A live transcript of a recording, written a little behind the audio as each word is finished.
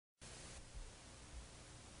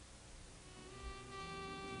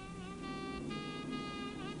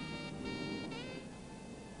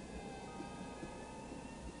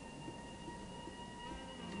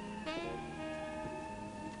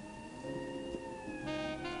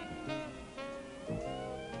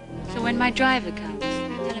When my driver comes,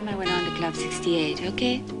 tell him I went on to Club 68,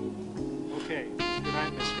 okay? Okay. Good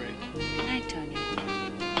night, Miss Ray. Good night, Tony.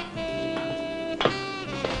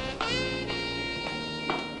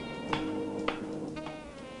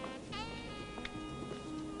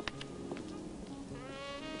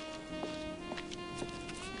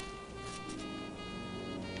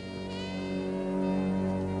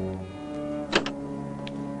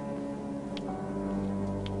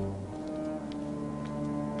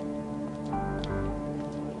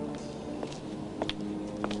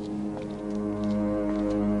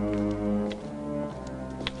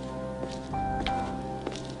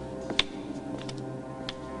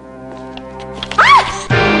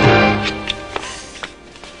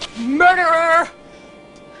 Murderer!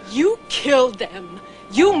 You killed them.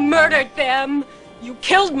 You murdered them. You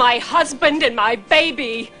killed my husband and my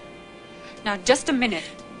baby. Now, just a minute.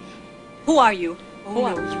 Who are you?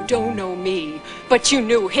 Oh, no, you don't know me. But you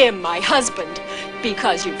knew him, my husband,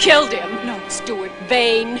 because you killed him. No. Stuart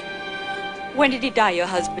Vane. When did he die, your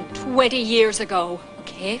husband? 20 years ago.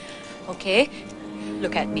 Okay, okay.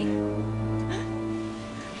 Look at me.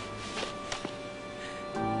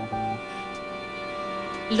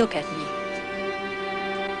 Look at me.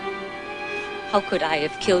 How could I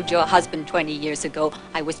have killed your husband 20 years ago?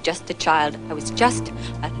 I was just a child. I was just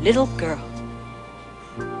a little girl.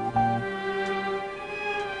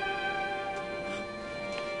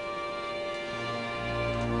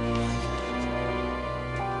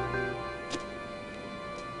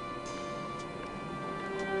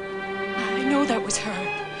 I know that was her.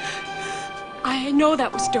 I know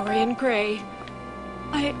that was Dorian Gray.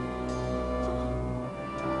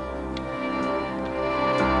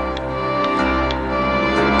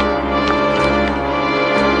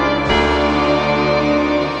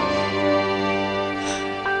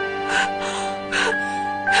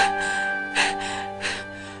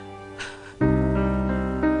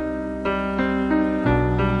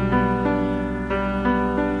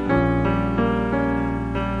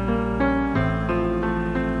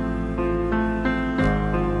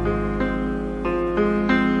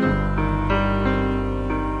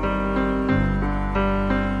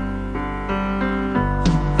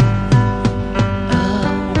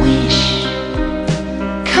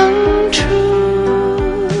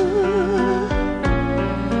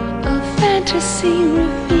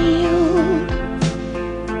 Revealed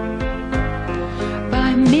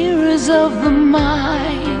by mirrors of the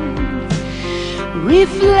mind,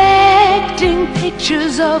 reflecting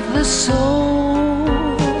pictures of the soul.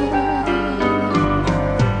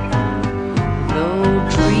 Though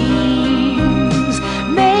dreams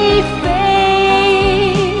may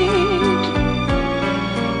fade,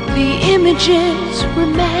 the images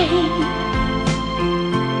remain.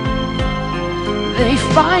 They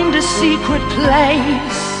find a secret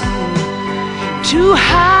place to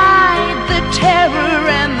hide the terror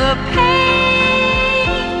and the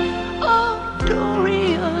pain of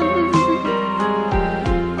Dorian,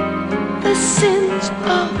 the sins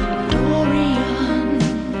of Dorian.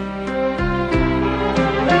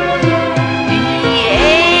 The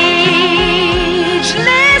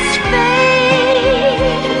ageless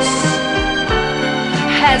face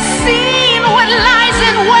has seen what lies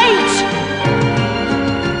in wait,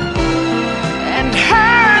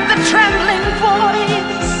 trembling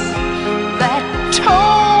voice that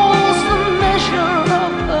tolls the measure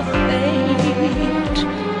of her fate.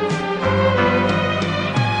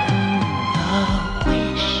 A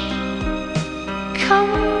wish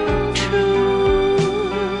come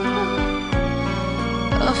true,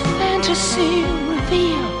 a fantasy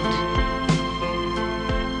revealed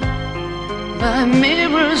by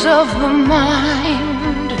mirrors of the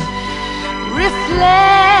mind,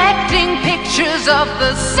 reflecting pictures of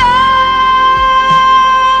the soul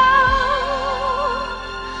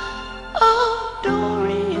of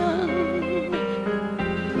Dorian,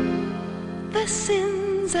 the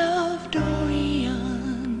sins of Dorian.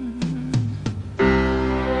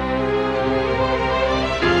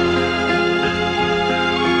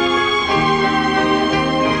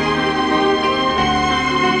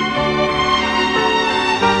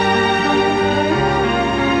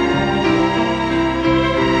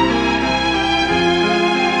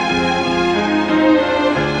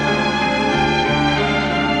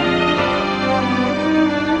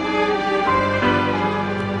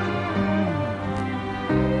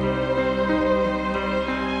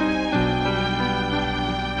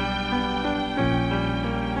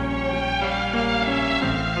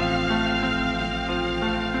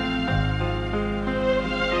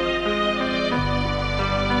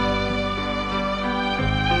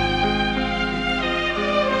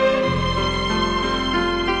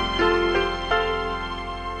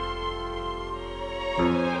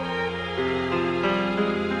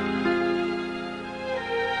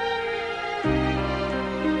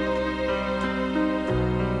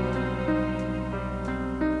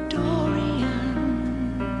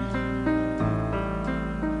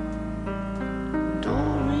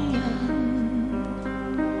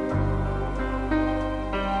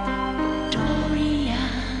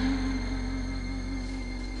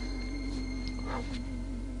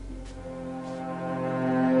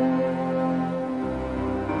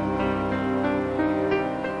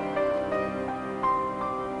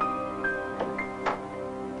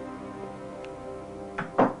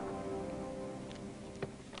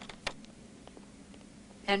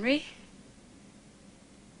 Henry?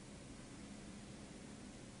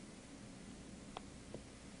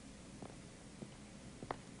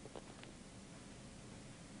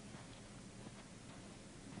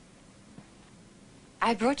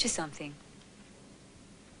 I brought you something.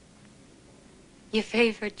 Your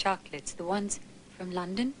favorite chocolates, the ones from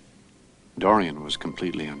London? Dorian was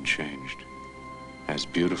completely unchanged. As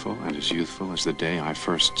beautiful and as youthful as the day I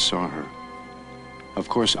first saw her. Of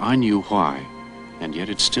course, I knew why, and yet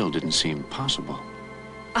it still didn't seem possible.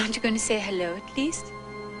 Aren't you going to say hello at least?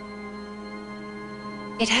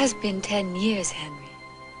 It has been 10 years, Henry.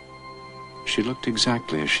 She looked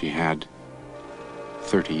exactly as she had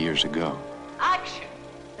 30 years ago. Action!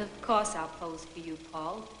 Of course I'll pose for you,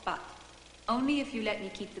 Paul, but only if you let me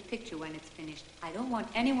keep the picture when it's finished. I don't want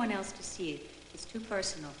anyone else to see it. It's too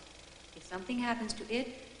personal. If something happens to it,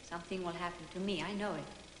 something will happen to me. I know it.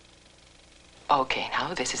 Okay,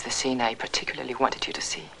 now this is the scene I particularly wanted you to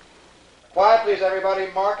see. Quiet, please, everybody.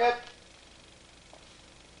 Mark it.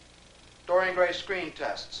 Dorian Gray screen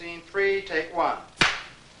test. Scene 3, take 1.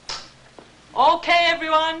 Okay,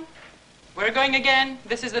 everyone. We're going again.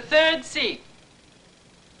 This is the third scene.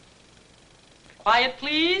 Quiet,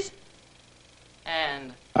 please.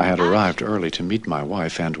 And I had arrived early to meet my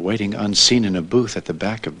wife, and waiting unseen in a booth at the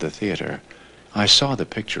back of the theater, I saw the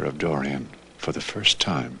picture of Dorian for the first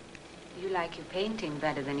time. You like your painting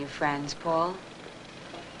better than your friends, Paul.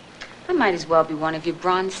 I might as well be one of your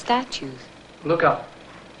bronze statues. Look up.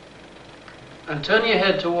 And turn your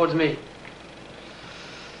head towards me.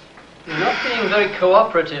 You're not being very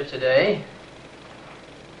cooperative today.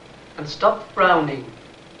 And stop frowning.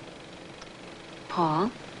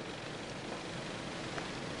 Paul?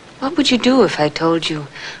 What would you do if I told you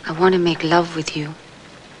I want to make love with you?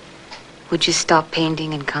 Would you stop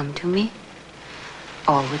painting and come to me?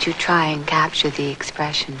 Or would you try and capture the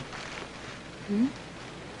expression? Hmm?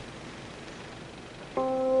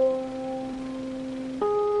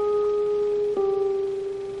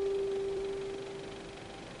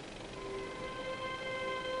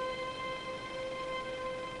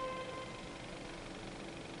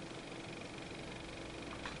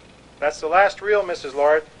 That's the last reel, Mrs.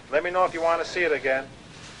 Lord. Let me know if you want to see it again.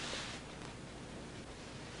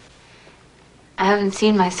 I haven't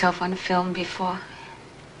seen myself on film before.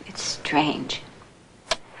 It's strange.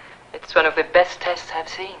 it's one of the best tests I've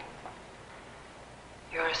seen.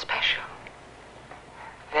 You're special.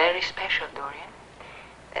 Very special, Dorian.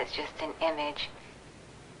 That's just an image.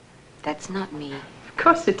 That's not me. Of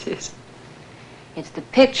course it is. It's the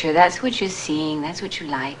picture. That's what you're seeing. That's what you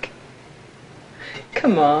like.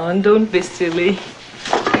 Come on, don't be silly.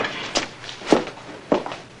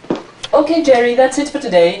 Okay, Jerry, that's it for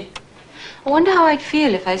today. I wonder how I'd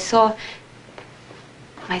feel if I saw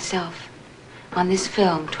myself on this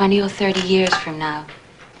film 20 or 30 years from now.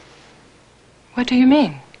 What do you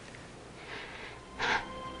mean?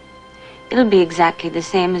 It'll be exactly the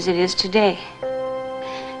same as it is today.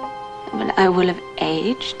 But I will have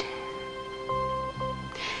aged.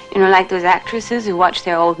 You know, like those actresses who watch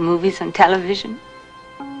their old movies on television.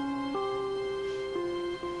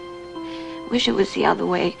 Wish it was the other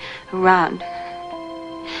way around.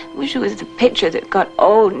 Wish it was the picture that got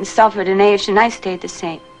old and suffered and aged and I stayed the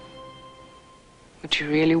same. Would you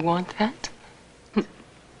really want that?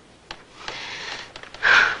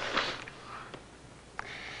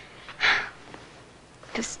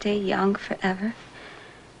 To stay young forever.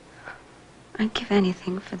 I'd give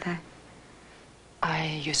anything for that. I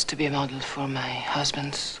used to be a model for my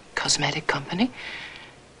husband's cosmetic company.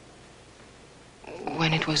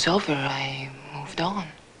 When it was over, I moved on.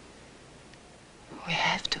 We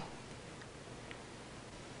have to.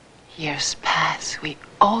 Years pass, we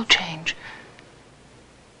all change.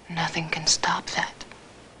 Nothing can stop that.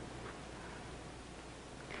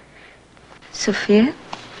 Sophia?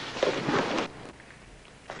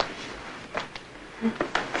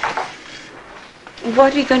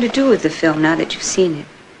 What are you going to do with the film now that you've seen it?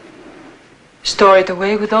 Store it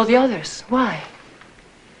away with all the others. Why?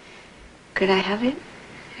 Could I have it?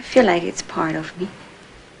 I feel like it's part of me.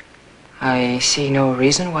 I see no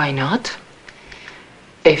reason why not.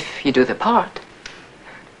 If you do the part.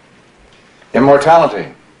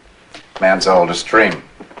 Immortality. Man's oldest dream.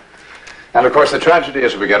 And of course the tragedy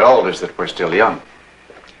as we get old is that we're still young.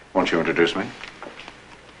 Won't you introduce me?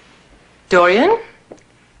 Dorian?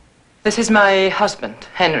 This is my husband,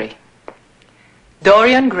 Henry.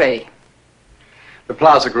 Dorian Gray. The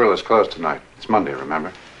Plaza Grill is closed tonight. It's Monday,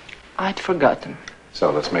 remember? I'd forgotten. So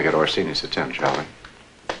let's make it Orsini's at 10, shall we?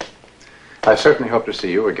 I certainly hope to see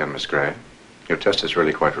you again, Miss Gray. Your test is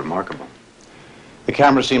really quite remarkable. The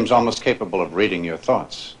camera seems almost capable of reading your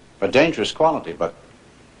thoughts. A dangerous quality, but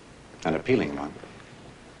an appealing one.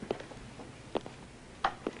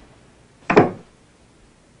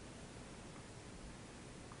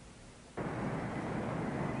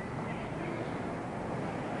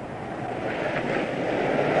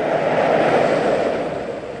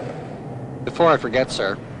 Before I forget,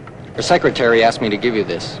 sir, your secretary asked me to give you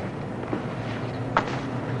this.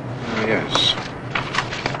 Yes.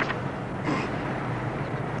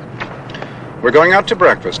 We're going out to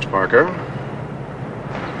breakfast, Parker.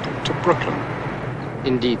 To Brooklyn.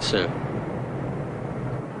 Indeed, sir.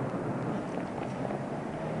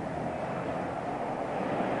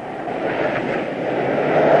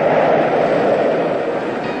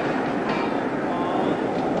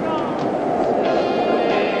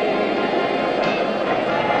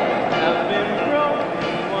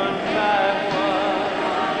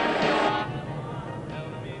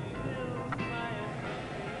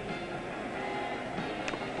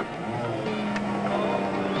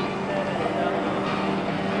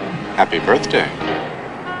 Happy birthday.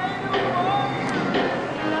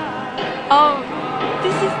 Oh,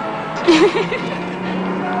 this is...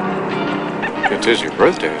 It is your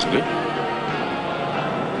birthday, isn't it?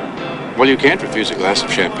 Well, you can't refuse a glass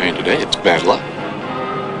of champagne today. It's bad luck.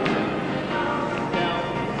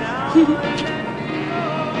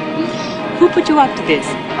 Who put you up to this?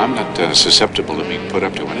 I'm not susceptible to being put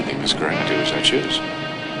up to anything, Miss Gray. I do as I choose.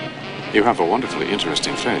 You have a wonderfully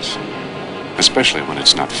interesting face, especially when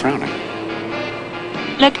it's not frowning.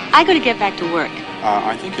 Look, I gotta get back to work.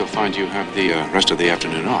 I think you'll find you have the rest of the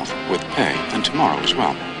afternoon off, with pay, and tomorrow as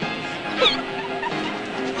well.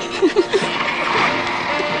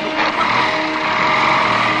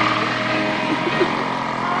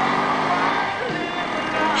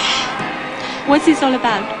 What's this all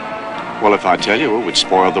about? Well, if I tell you, it would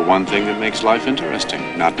spoil the one thing that makes life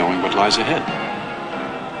interesting, not knowing what lies ahead.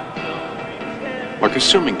 Look,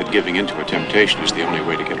 assuming that giving in to a temptation is the only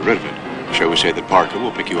way to get rid of it, shall we say that Parker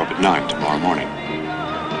will pick you up at 9 tomorrow morning?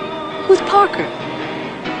 Who's Parker?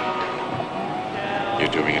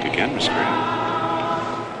 You're doing it again, Miss Gray.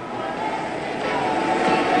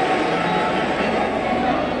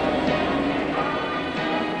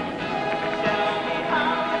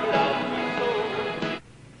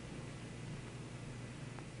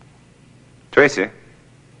 Tracy,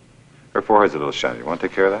 her forehead's a little shiny. You want to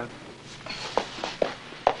take care of that?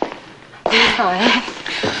 Hi.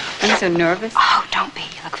 I'm so nervous. Oh, don't be.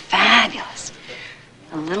 You look fabulous.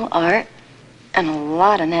 A little art and a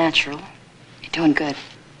lot of natural. You're doing good.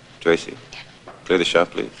 Tracy, clear the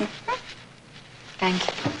shot, please. Thank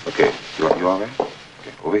you. Okay, you all right?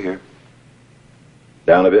 Okay, over here.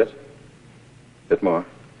 Down a bit. Bit more.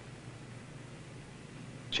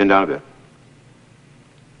 Chin down a bit.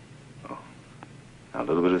 Oh, now a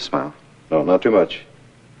little bit of a smile. No, not too much.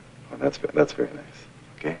 Oh, that's very nice.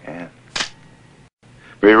 Okay, and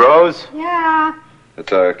Rose? Yeah.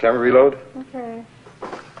 It's a camera reload. Okay.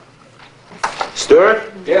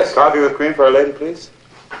 Stuart? Yes. Coffee with cream for our lady, please.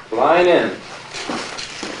 Line in.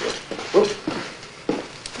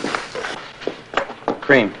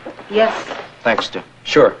 Cream. Yes, Thanks, Stu.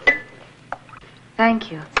 Sure.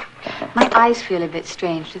 thank you. My eyes feel a bit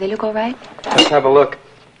strange. Do they look all right? Let's have a look.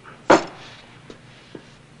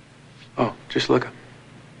 Oh, just look.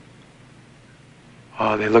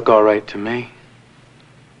 Oh, they look all right to me.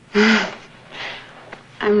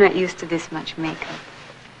 I'm not used to this much makeup.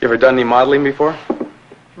 You ever done any modeling before?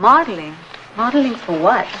 Modeling? Modeling for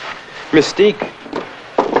what? Mystique.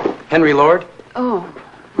 Henry Lord? Oh,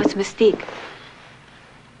 what's Mystique?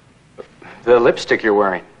 The lipstick you're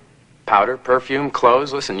wearing. Powder, perfume,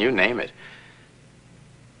 clothes, listen, you name it.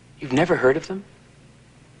 You've never heard of them?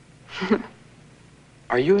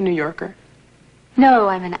 Are you a New Yorker? No,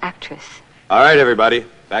 I'm an actress. All right, everybody.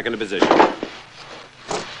 Back into position.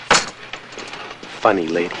 Funny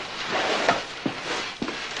lady.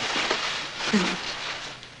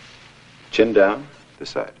 Chin down,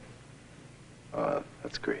 this side.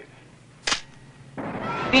 That's great.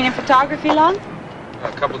 Been in photography long?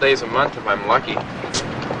 A couple days a month if I'm lucky.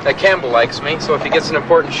 That Campbell likes me, so if he gets an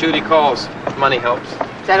important shoot, he calls. Money helps.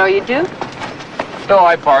 Is that all you do? No,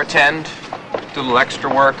 I bartend, do a little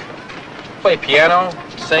extra work, play piano,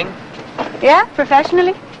 sing. Yeah,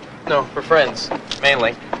 professionally? No, for friends,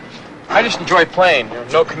 mainly. I just enjoy playing. You know,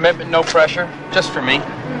 no commitment, no pressure, just for me.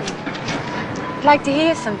 I'd like to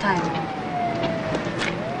hear sometime.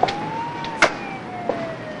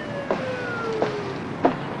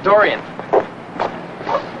 Dorian.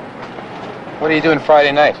 What are you doing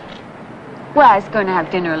Friday night? Well, I was going to have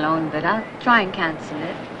dinner alone, but I'll try and cancel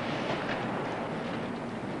it.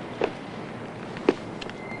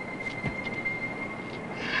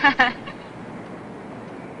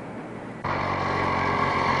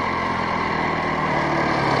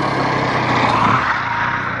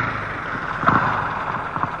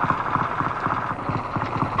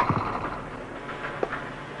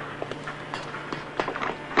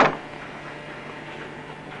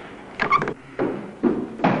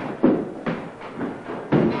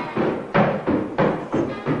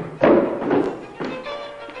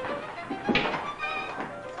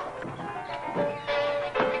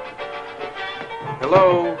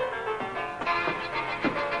 Hello?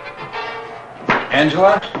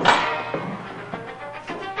 Angela?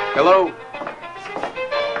 Hello?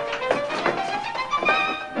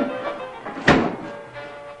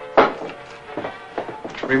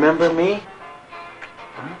 Remember me?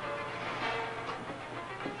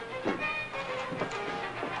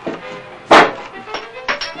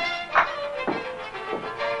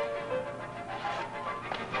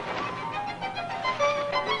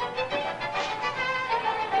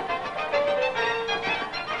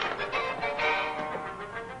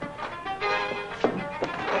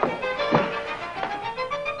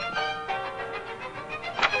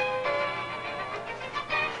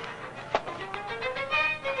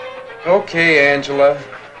 Okay, Angela.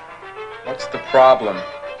 What's the problem?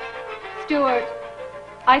 Stuart,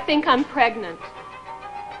 I think I'm pregnant.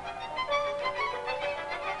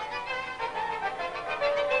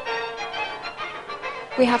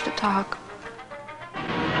 We have to talk.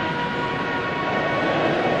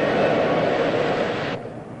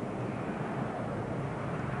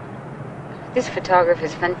 This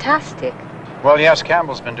photographer's fantastic. Well, yes,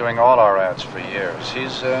 Campbell's been doing all our ads for years.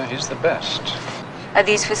 He's the best. Are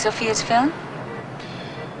these for Sophia's film?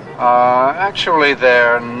 Actually,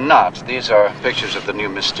 they're not. These are pictures of the new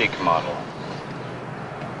Mystique model.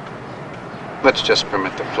 Let's just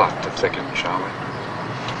permit the plot to thicken, shall we?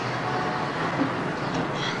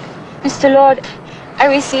 Mr. Lord, I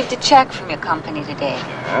received a check from your company today.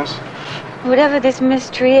 Yes? Whatever this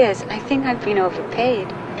mystery is, I think I've been overpaid.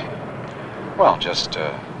 Well, just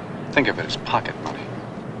think of it as pocket money.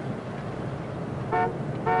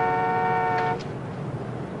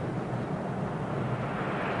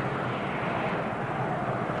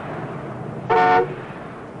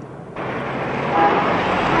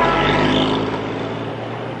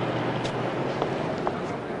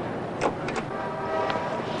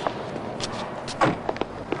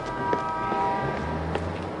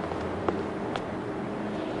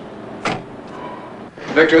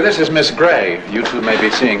 Victor, this is Miss Gray. You two may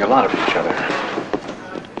be seeing a lot of each other.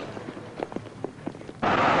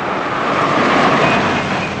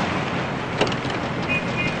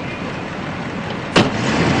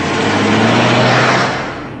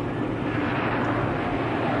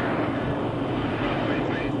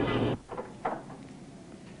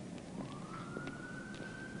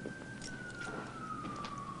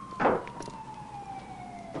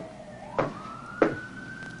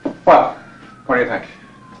 Well, what do you think?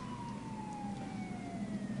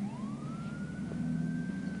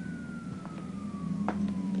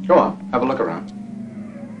 Go on, have a look around.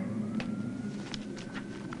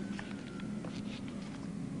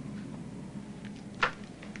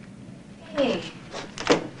 Hey,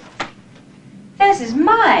 this is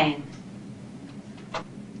mine.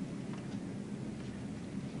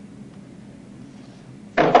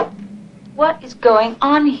 What is going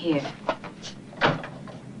on here?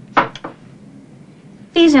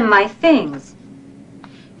 These are my things.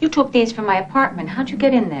 You took these from my apartment. How'd you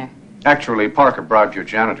get in there? Actually, Parker bribed your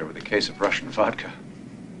janitor with a case of Russian vodka.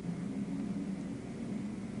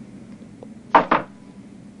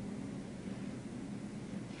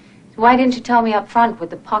 Why didn't you tell me up front what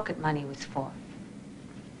the pocket money was for?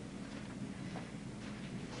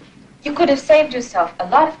 You could have saved yourself a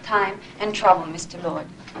lot of time and trouble, Mr. Lord.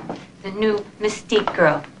 The new Mystique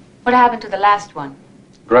girl. What happened to the last one?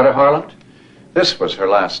 Greta Harland? This was her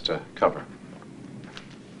last cover.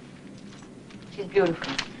 She's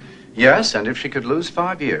beautiful. Yes, and if she could lose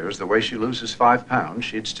 5 years the way she loses 5 pounds,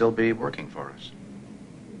 she'd still be working for us.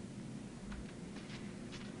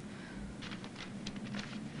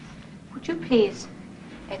 Would you please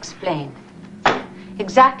explain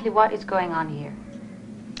exactly what is going on here?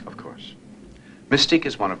 Of course. Mystique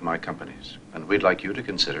is one of my companies, and we'd like you to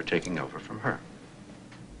consider taking over from her.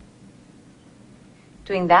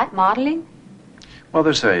 Doing that modeling? Well,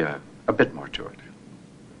 there's a bit more to it.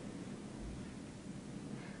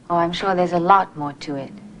 Oh, I'm sure there's a lot more to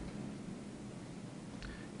it.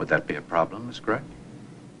 Would that be a problem, Miss Gray?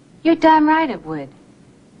 You're damn right it would.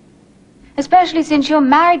 Especially since you're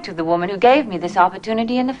married to the woman who gave me this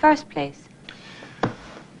opportunity in the first place.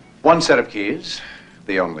 One set of keys,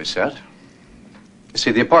 the only set. You see,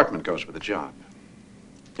 the apartment goes with the job.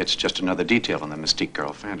 It's just another detail in the Mystique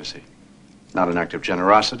Girl fantasy. Not an act of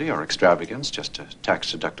generosity or extravagance, just a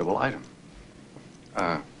tax-deductible item.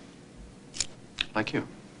 Like you.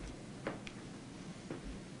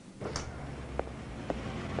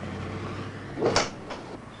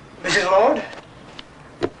 Mrs. Lord?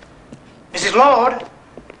 Mrs. Lord?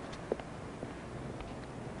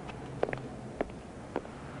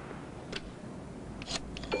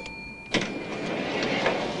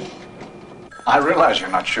 I realize you're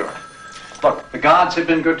not sure. Look, the gods have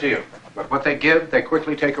been good to you, but what they give, they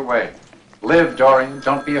quickly take away. Live, Dorian.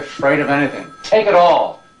 Don't be afraid of anything. Take it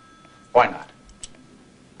all. Why not?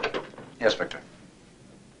 Yes, Victor.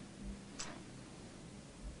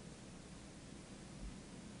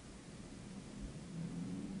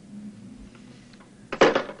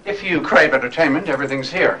 If you crave entertainment,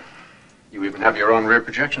 everything's here. You even have your own rear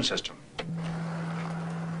projection system.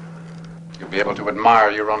 You'll be able to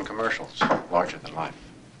admire your own commercials, larger than life.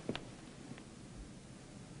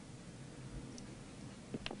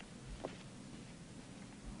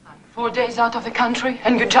 I'm 4 days out of the country,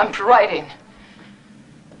 and you jumped right in.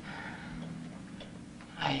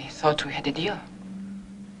 I thought we had a deal.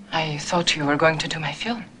 I thought you were going to do my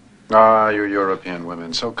film. Ah, you European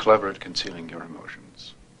women, so clever at concealing your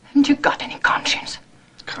emotions. Haven't you got any conscience?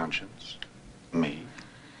 Conscience? Me?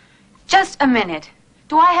 Just a minute.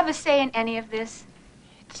 Do I have a say in any of this?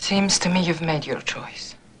 It seems to me you've made your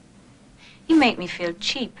choice. You make me feel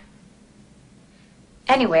cheap.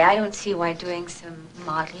 Anyway, I don't see why doing some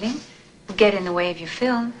modeling will get in the way of your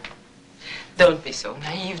film. Don't be so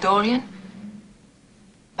naive, Dorian.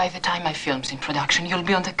 By the time my film's in production, you'll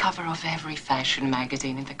be on the cover of every fashion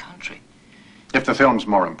magazine in the country. If the film's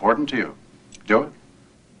more important to you, do it.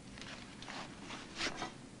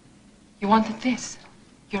 You wanted this,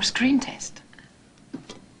 your screen test.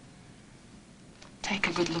 Take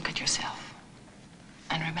a good look at yourself.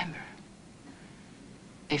 And remember,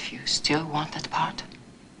 if you still want that part,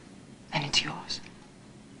 then it's yours.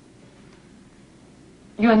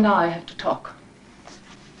 You and I have to talk.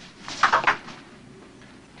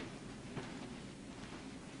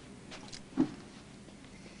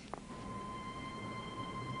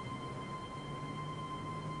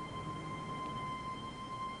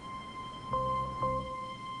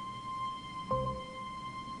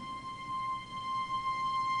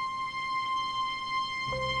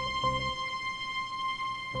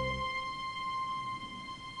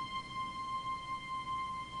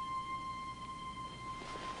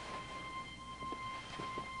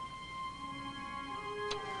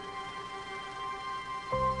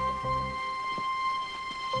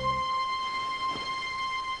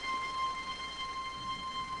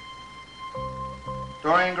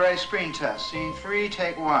 Dorian Gray screen test. Scene 3,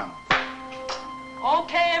 take 1.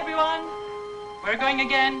 Okay, everyone. We're going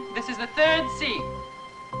again. This is the third scene.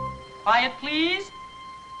 Quiet, please.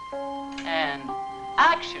 And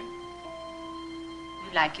action.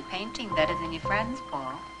 You like your painting better than your friends,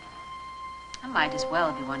 Paul. I might as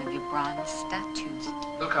well be one of your bronze statues.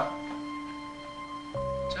 Look up.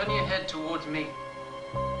 Turn your head towards me.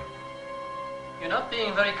 You're not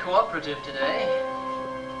being very cooperative today.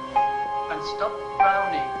 And stop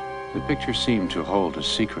frowning. The picture seemed to hold a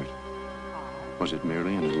secret. Was it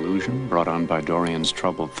merely an illusion brought on by Dorian's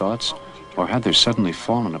troubled thoughts? Or had there suddenly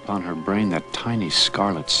fallen upon her brain that tiny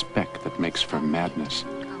scarlet speck that makes for madness?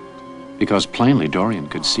 Because plainly Dorian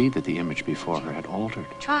could see that the image before her had altered.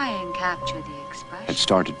 Try and capture the expression. Had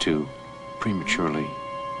started to prematurely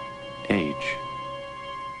age.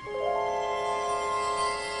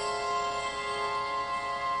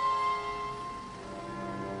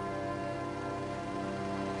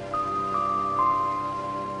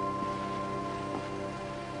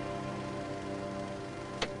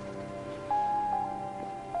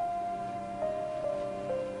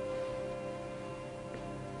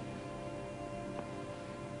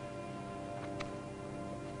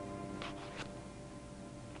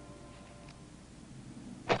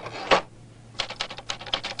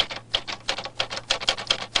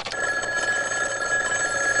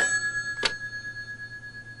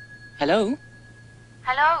 Hello?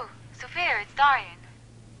 Hello, Sophia, it's Dorian.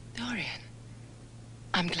 Dorian,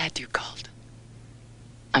 I'm glad you called.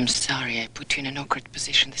 I'm sorry I put you in an awkward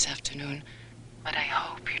position this afternoon, but I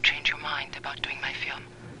hope you change your mind about doing my film.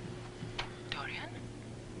 Dorian?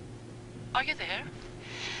 Are you there?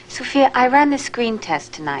 Sophia, I ran the screen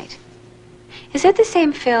test tonight. Is it the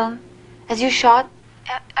same film as you shot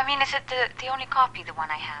I mean, is it the only copy, the one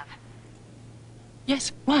I have?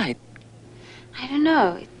 Yes, why? I don't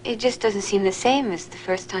know. It just doesn't seem the same as the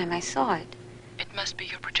first time I saw it. It must be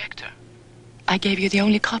your projector. I gave you the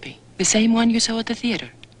only copy, the same one you saw at the theater.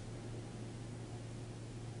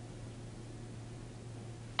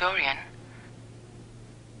 Dorian,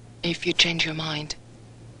 if you change your mind,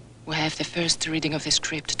 we'll have the first reading of the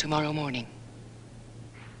script tomorrow morning.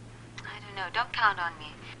 I don't know. Don't count on me.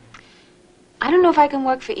 I don't know if I can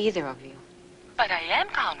work for either of you. But I am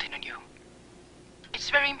counting on you. It's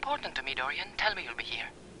very important to me, Dorian. Tell me you'll be here.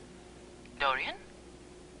 Dorian?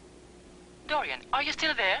 Dorian, are you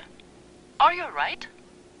still there? Are you all right?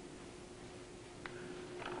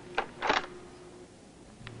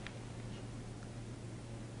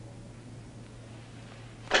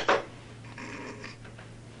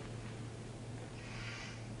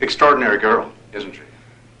 Extraordinary girl, isn't she?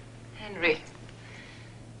 Henry,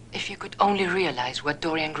 if you could only realize what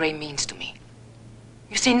Dorian Gray means to me.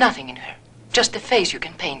 You see nothing in her, just the face you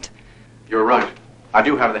can paint. You're right. I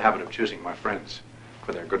do have the habit of choosing my friends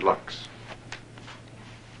for their good looks.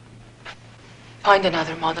 Find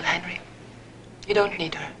another model, Henry. You don't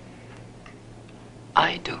need her.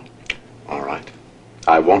 I do. All right.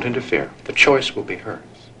 I won't interfere. The choice will be hers.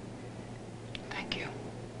 Thank you.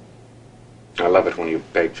 I love it when you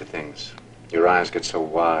beg for things. Your eyes get so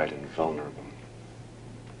wide and vulnerable.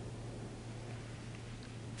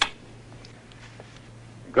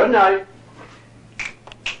 Good night.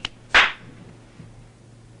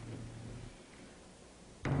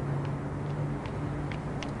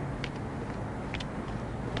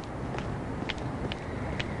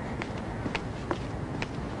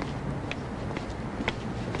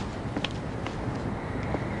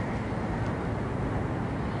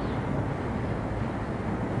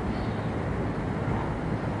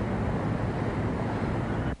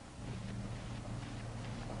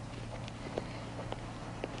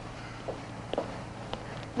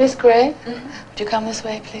 Miss Gray, would you come this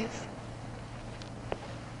way, please?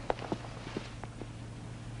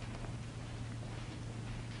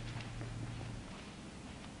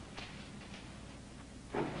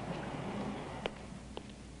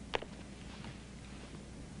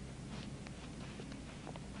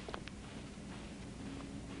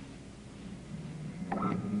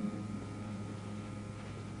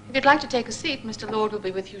 If you'd like to take a seat, Mr. Lord will be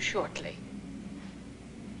with you shortly.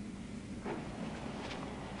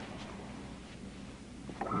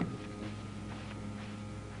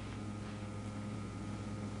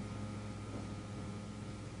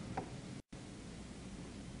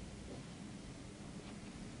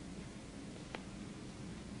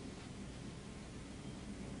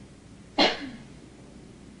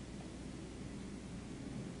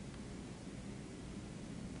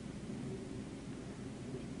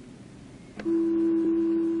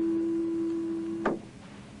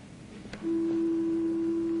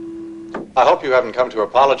 I hope you haven't come to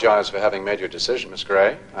apologize for having made your decision, Miss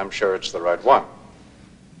Gray. I'm sure it's the right one.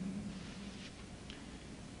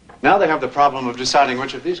 Now they have the problem of deciding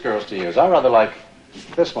which of these girls to use. I rather like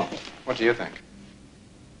this one. What do you think?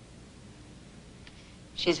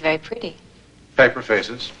 She's very pretty. Paper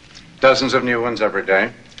faces. Dozens of new ones every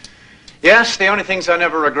day. Yes, the only things I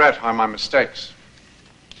never regret are my mistakes.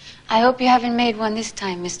 I hope you haven't made one this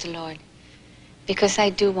time, Mr. Lord, because I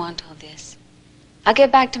do want all this. I'll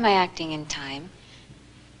get back to my acting in time,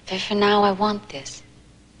 but for now I want this.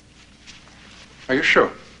 Are you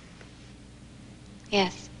sure?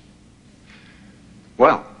 Yes.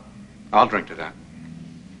 Well, I'll drink to that.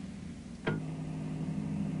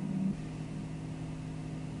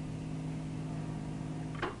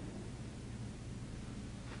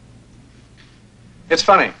 It's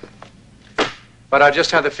funny, but I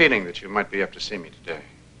just had the feeling that you might be up to see me today.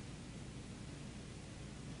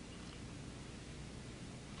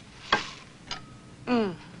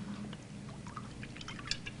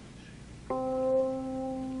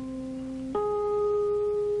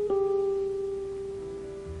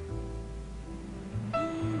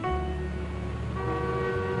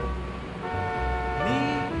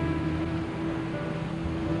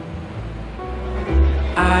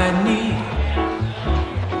 I need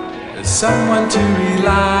someone to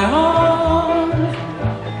rely on,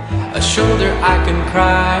 a shoulder I can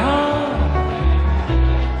cry on.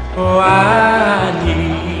 Oh, I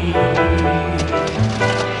need,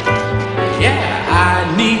 yeah,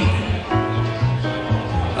 I need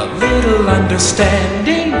a little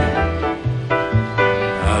understanding,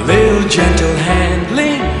 a little gentle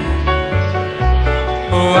handling.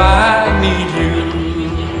 Oh, I need you.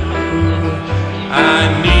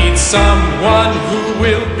 I need someone who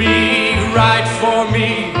will be right for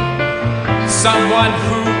me, someone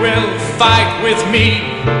who will fight with me,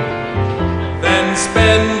 then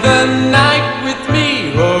spend the night with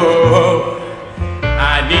me. Oh,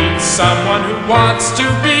 I need someone who wants to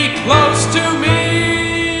be close to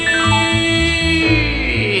me.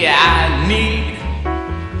 I need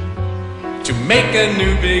to make a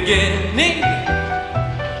new beginning,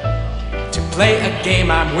 to play a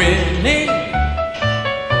game I'm winning.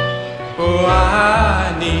 Oh,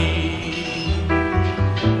 I need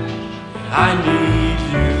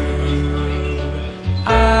you.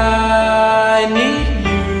 I need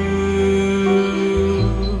you.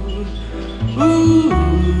 Ooh,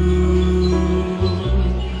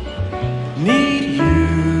 need you.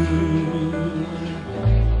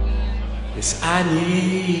 Yes, I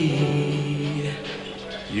need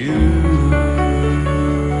you.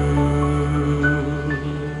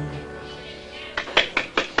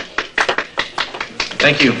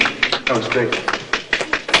 Thank you. That was great.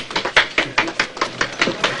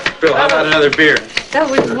 Bill, how about another beer? That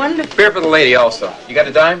was wonderful. Beer for the lady also. You got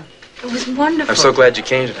a dime? It was wonderful. I'm so glad you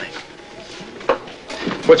came tonight.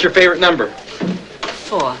 What's your favorite number?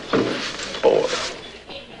 4. 4.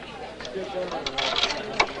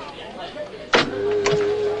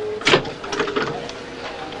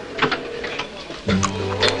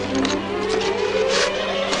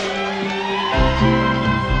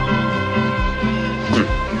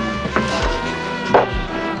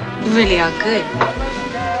 You really are good.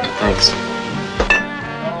 Thanks.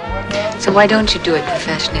 So why don't you do it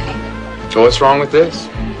professionally? So what's wrong with this?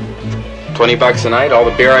 $20 a night, all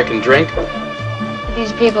the beer I can drink?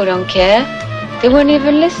 These people don't care. They weren't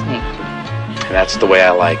even listening. And that's the way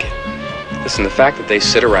I like it. Listen, the fact that they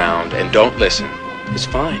sit around and don't listen is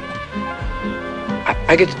fine.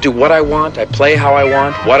 I get to do what I want, I play how I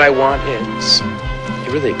want, what I want.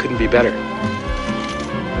 It really couldn't be better.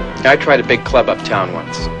 I tried a big club uptown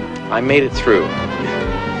once. I made it through.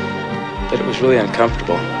 But it was really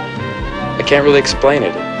uncomfortable. I can't really explain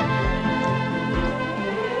it.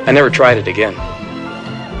 I never tried it again.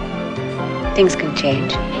 Things can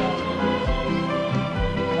change.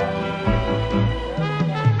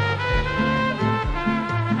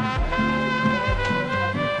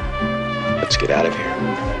 Let's get out of here.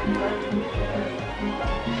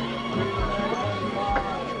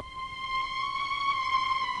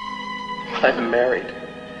 I'm married.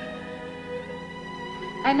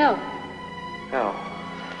 I know. How?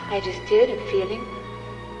 I just did, a feeling.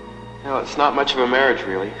 No, it's not much of a marriage,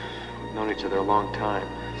 really. We've known each other a long time.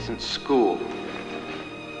 Since school.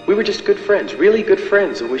 We were just good friends, really good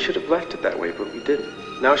friends, and we should have left it that way, but we didn't.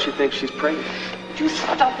 Now she thinks she's pregnant. You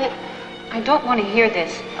stop it. I don't want to hear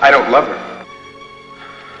this. I don't love her.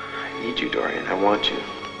 I need you, Dorian. I want you.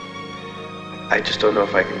 I just don't know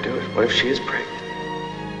if I can do it. What if she is pregnant?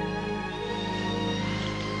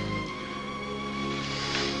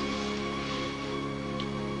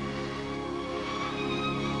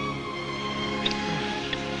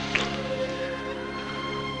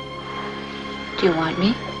 Do you want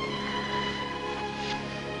me?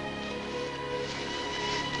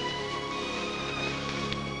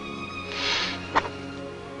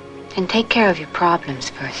 And take care of your problems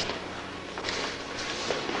first.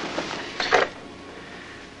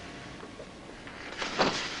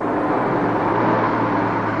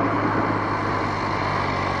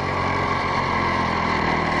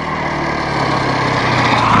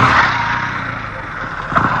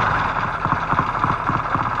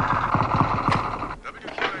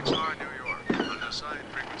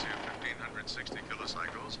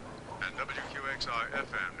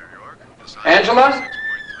 Angela?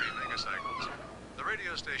 The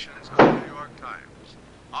radio stations of the New York Times,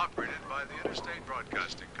 operated by the Interstate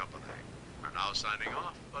Broadcasting Company, are now signing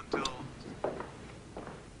off until...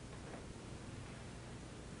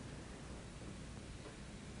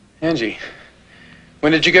 Angie,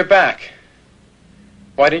 when did you get back?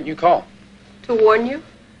 Why didn't you call? To warn you?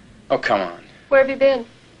 Oh, come on. Where have you been?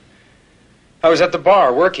 I was at the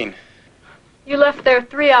bar working. You left there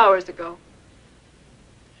 3 hours ago.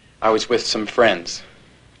 I was with some friends.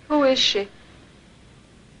 Who is she?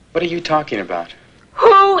 What are you talking about?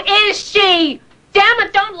 Who is she? Damn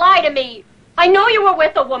it, don't lie to me. I know you were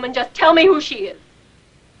with a woman. Just tell me who she is.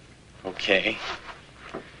 Okay.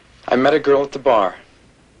 I met a girl at the bar.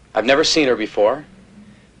 I've never seen her before.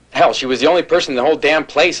 Hell, she was the only person in the whole damn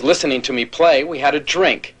place listening to me play. We had a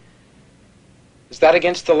drink. Is that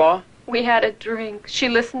against the law? We had a drink. She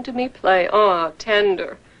listened to me play. Oh,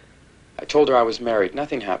 tender. I told her I was married.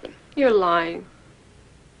 Nothing happened. You're lying.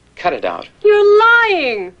 Cut it out. You're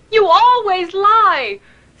lying. You always lie.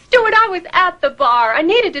 Stuart, I was at the bar. I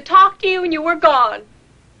needed to talk to you and you were gone.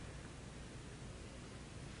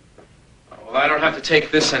 Well, I don't have to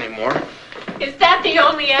take this anymore. Is that the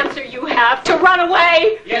only answer you have? To run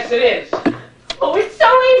away? Yes, it is. Oh, it's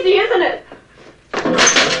so easy, isn't it?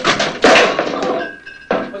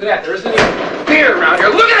 Look at that. There isn't even beer around here.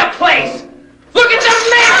 Look at the place. Look at the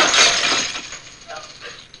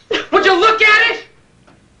mess. Would you look at it?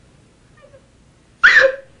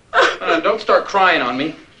 Don't start crying on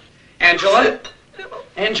me. Angela?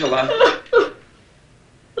 Angela?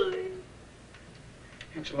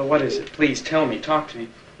 Angela, what is it? Please tell me. Talk to me.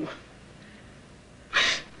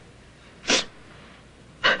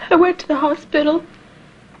 I went to the hospital.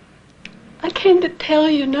 I came to tell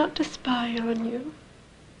you, not to spy on you.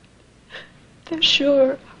 They're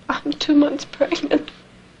sure I'm 2 months pregnant.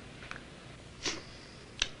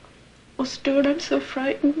 Oh, Stuart, I'm so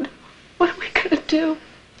frightened. What are we going to do?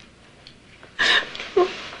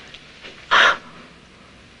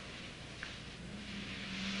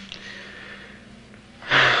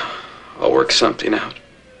 I'll work something out.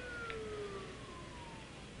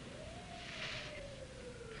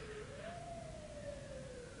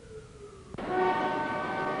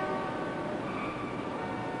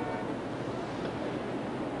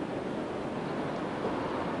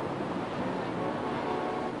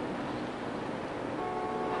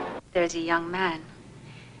 There's a young man.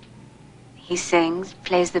 He sings,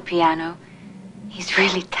 plays the piano. He's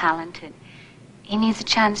really talented. He needs a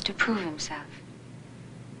chance to prove himself.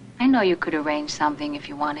 I know you could arrange something if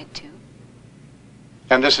you wanted to.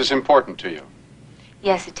 And this is important to you.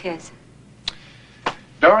 Yes, it is.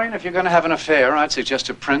 Dorian, if you're going to have an affair, I'd suggest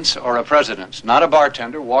a prince or a president, not a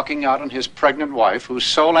bartender walking out on his pregnant wife whose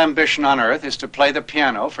sole ambition on earth is to play the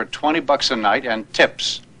piano for $20 a night and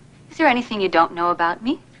tips. Is there anything you don't know about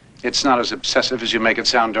me? It's not as obsessive as you make it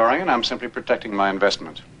sound, Dorian. I'm simply protecting my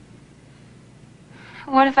investment.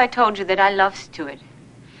 What if I told you that I love Stuart?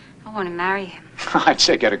 I want to marry him. I'd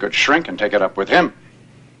say get a good shrink and take it up with him.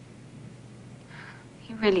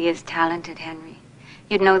 He really is talented, Henry.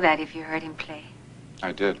 You'd know that if you heard him play.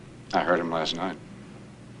 I did. I heard him last night.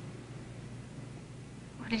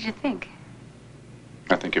 What did you think?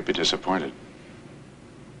 I think you'd be disappointed.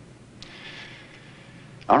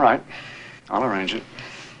 All right. I'll arrange it.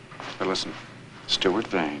 But listen, Stuart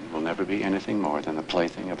Vane will never be anything more than the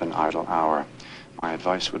plaything of an idle hour. My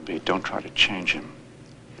advice would be don't try to change him.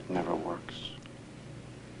 It never works.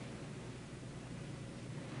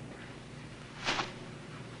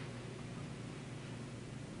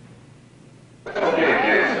 Okay,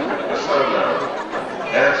 Jason, let's slow down.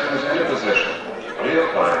 Dancers in position. Real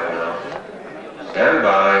quiet now. Stand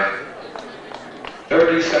by.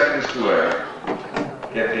 30 seconds to air.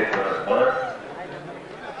 Get the one.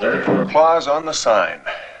 Ready for applause on the sign.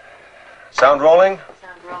 Sound rolling?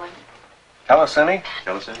 Sound rolling. Calicini?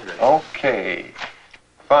 Calicini, ready. Okay.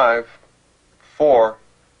 5, 4,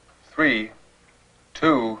 3,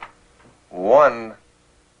 2, 1.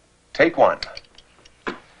 Take one.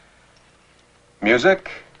 Music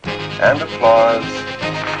and applause.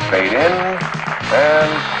 Fade in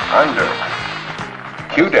and under.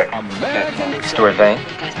 Cue Dick. Stuart Vane? The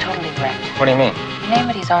guy's totally wrecked. What do you mean? You name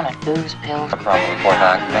what he's on it. Booze, pills. No problem. Fourth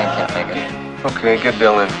act. Vane can't make it. Okay, get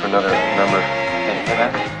Bill in for another number. Can you hear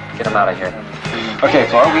that? Get him out of here. Okay,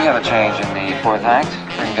 Flo, we have a change in the fourth act.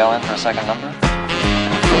 Bring Bill in for a second number.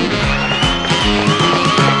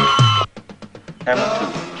 Camera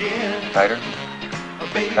 2. Tighter.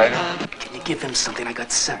 Tighter. Can you give him something? I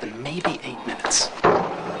got 7, maybe 8 minutes.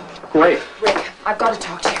 Great. Rick, I've got to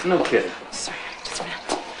talk to you. No kidding. Sorry, just a minute.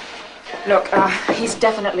 Look, he's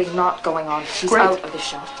definitely not going on. He's Great. out of the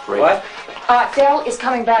show. Great. What? Dell is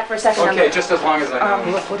coming back for a second number. Okay, just as long as I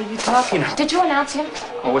know. What are you talking about? Did you announce him?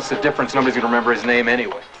 Well, what's the difference? Nobody's going to remember his name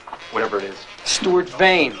anyway. Whatever it is. Stuart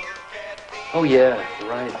Vane. Oh, yeah,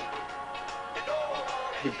 right.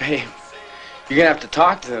 Hey, babe, you're going to have to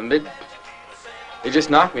talk to them. They just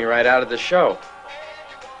knocked me right out of the show.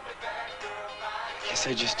 I guess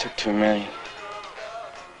I just took too many.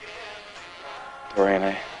 Dorian,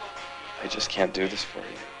 I just can't do this for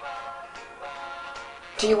you.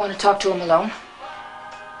 Do you want to talk to him alone?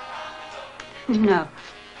 No.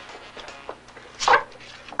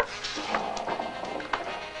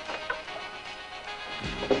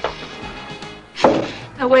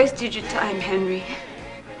 I wasted your time, Henry.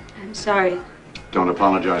 I'm sorry. Don't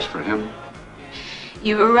apologize for him.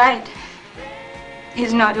 You were right.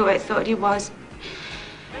 He's not who I thought he was.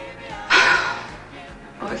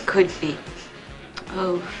 Or could be.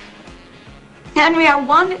 Oh. Henry, I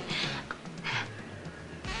wanted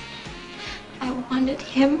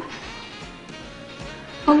him.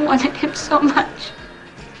 I wanted him so much.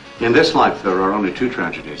 In this life, there are only 2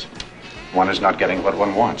 tragedies. One is not getting what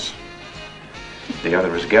one wants. The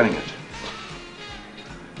other is getting it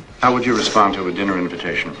How would you respond to a dinner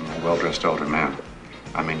invitation from a well-dressed older man?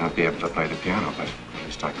 I may not be able to play the piano, but at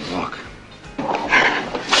least I can walk.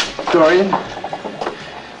 Dorian,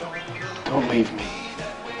 don't leave me.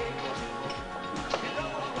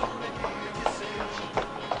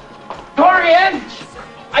 Dorian!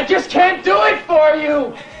 I just can't do it for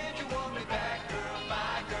you!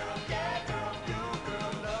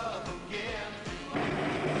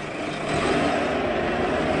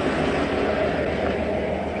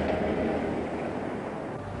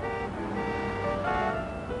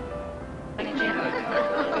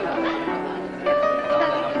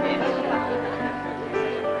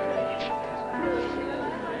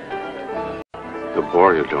 He'll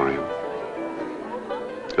bore you, Dorian.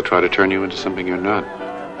 He'll try to turn you into something you're not.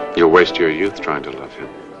 You'll waste your youth trying to love him.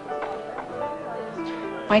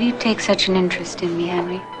 Why do you take such an interest in me,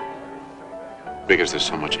 Henry? Because there's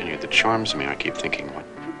so much in you that charms me, I keep thinking,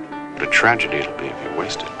 what a tragedy it'll be if you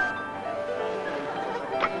waste it.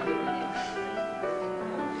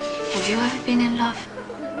 Have you ever been in love?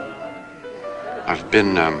 I've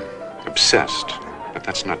been, obsessed. But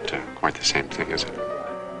that's not quite the same thing, is it?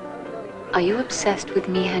 Are you obsessed with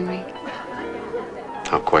me, Henry?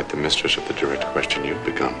 Not quite the mistress of the direct question you've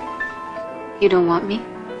become. You don't want me?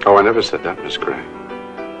 Oh, I never said that, Miss Gray.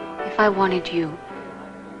 If I wanted you,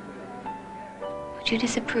 would you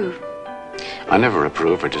disapprove? I never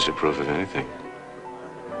approve or disapprove of anything.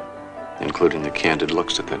 Including the candid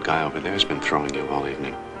looks that that guy over there has been throwing you all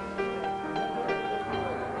evening.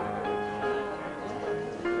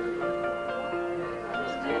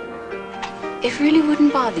 It really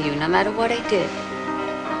wouldn't bother you, no matter what I did.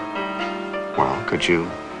 Well, could you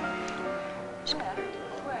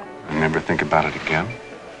never think about it again?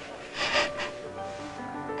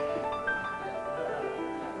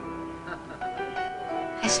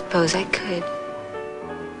 I suppose I could.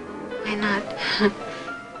 Why not?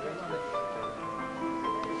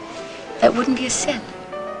 That wouldn't be a sin.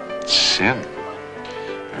 Sin?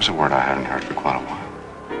 There's a word I haven't heard for quite a while.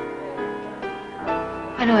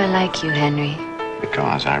 Why do I like you, Henry?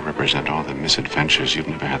 Because I represent all the misadventures you've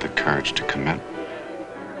never had the courage to commit.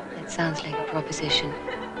 That sounds like a proposition.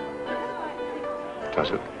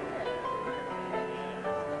 Does it?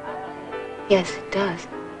 Yes, it does.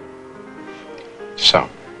 So,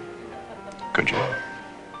 could you?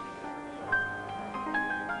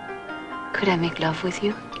 Could I make love with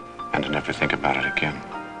you? And never think about it again.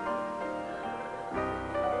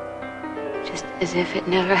 Just as if it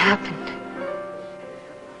never happened.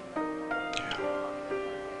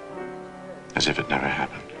 As if it never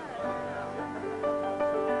happened.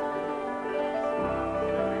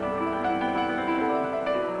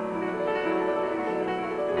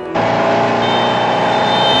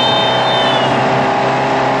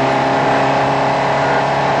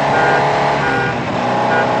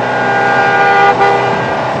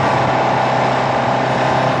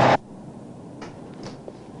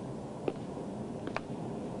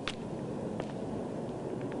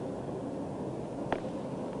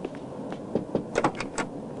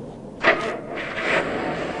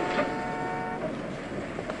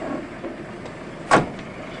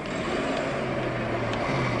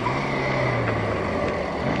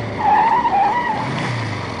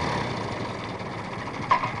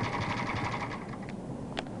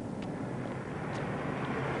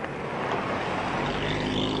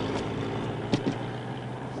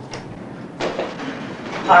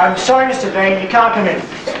 I'm sorry, Mr. Vane, you can't come in.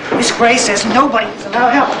 Miss Gray says nobody is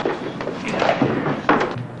allowed help.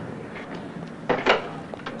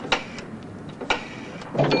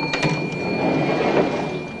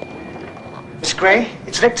 Miss Gray,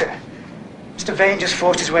 it's Victor. Mr. Vane just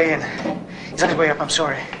forced his way in. He's on his way up, I'm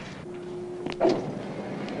sorry.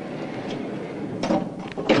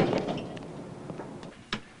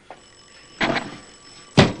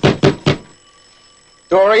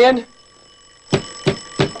 Dorian?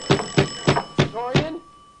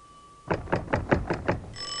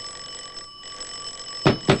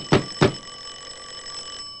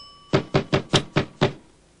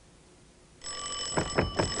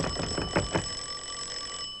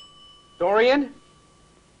 Dorian?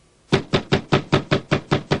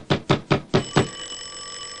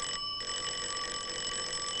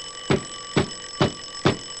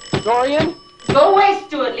 Dorian? Go away,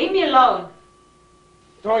 Stuart. Leave me alone.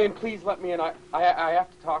 Dorian, please let me in. I have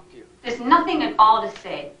to talk to you. There's nothing at all to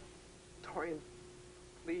say. Dorian,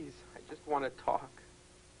 please. I just want to talk.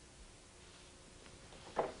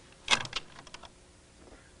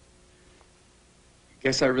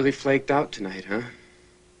 Guess I really flaked out tonight, huh?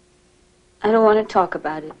 I don't want to talk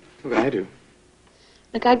about it. But I do.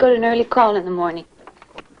 Look, I go to an early call in the morning.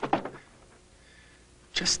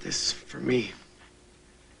 Just this for me.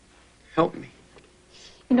 Help me.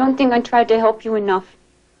 You don't think I tried to help you enough?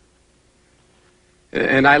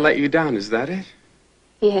 And I let you down, is that it?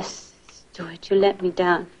 Yes, Stuart, you let me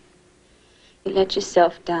down. You let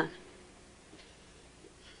yourself down.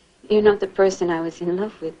 You're not the person I was in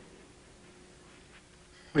love with.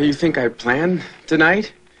 Well, you think I planned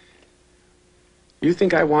tonight? You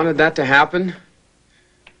think I wanted that to happen?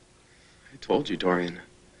 I told you, Dorian.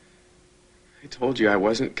 I told you I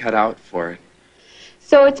wasn't cut out for it.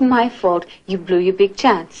 So it's my fault. You blew your big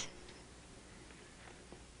chance.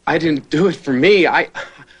 I didn't do it for me. I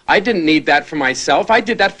didn't need that for myself. I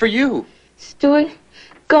did that for you. Stuart,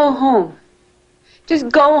 go home. Just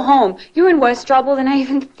go home. You're in worse trouble than I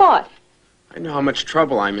even thought. I know how much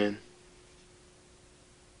trouble I'm in.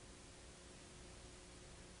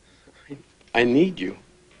 I need you.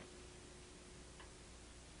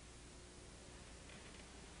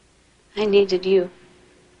 I needed you.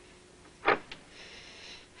 I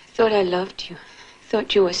thought I loved you. I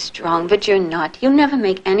thought you were strong, but you're not. You'll never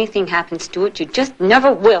make anything happen, Stuart. You just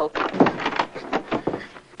never will.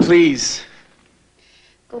 Please.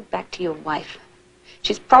 Go back to your wife.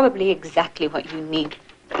 She's probably exactly what you need.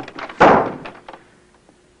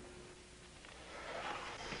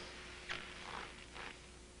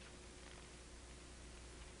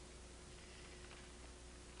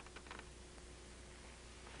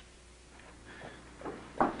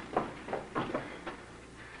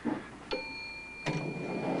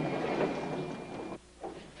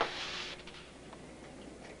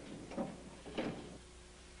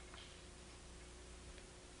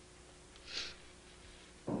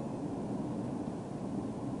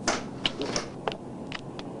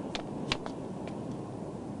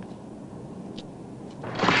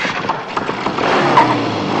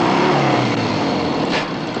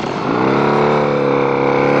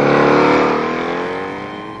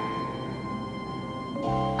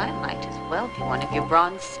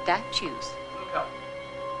 Bronze statues. Look up.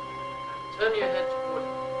 Turn your head toward me.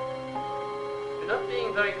 You're not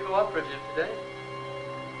being very cooperative today.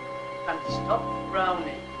 And stop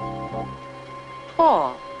frowning.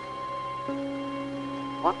 Paul,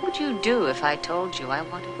 what would you do if I told you I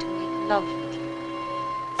wanted to make love with you?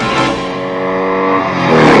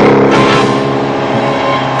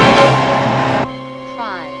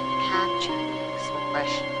 Try and capture the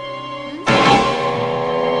expression.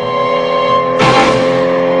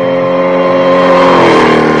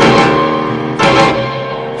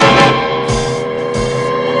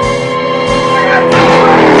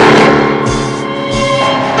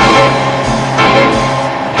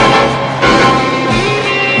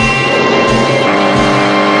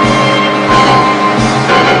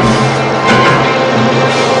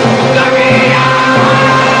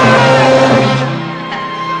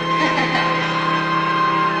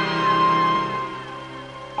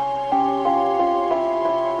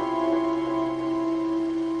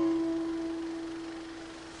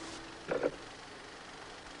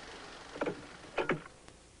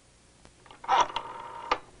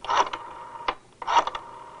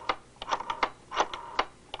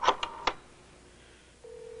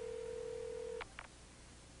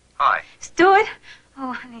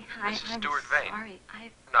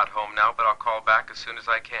 As soon as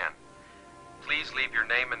I can. Please leave your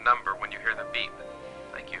name and number when you hear the beep.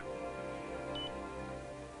 Thank you.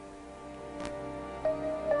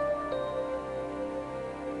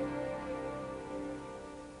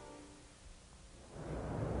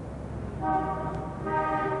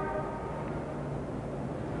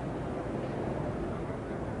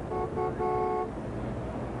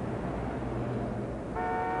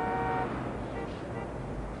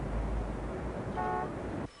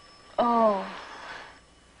 Oh.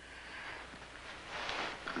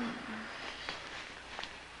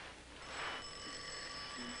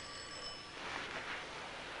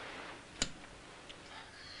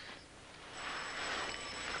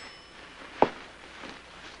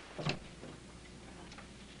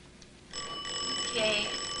 Okay.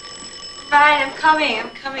 Right, I'm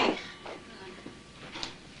coming.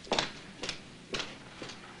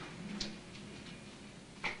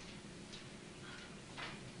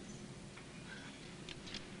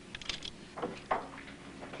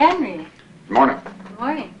 Henry. Good morning. Good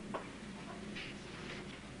morning.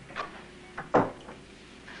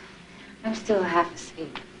 I'm still half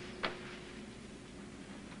asleep.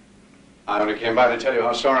 I only came by to tell you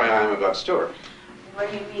how sorry I am about Stuart. What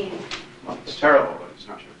do you mean? Well, it's terrible, but it's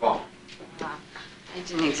not your fault. I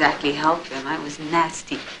didn't exactly help him. I was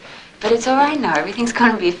nasty. But it's all right now. Everything's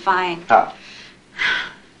going to be fine. How?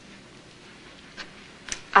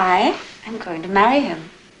 I am going to marry him.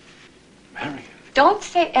 Marry him? Don't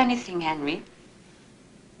say anything, Henry.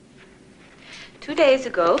 2 days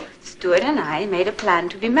ago, Stuart and I made a plan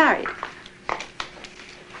to be married.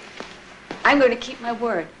 I'm going to keep my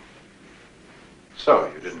word.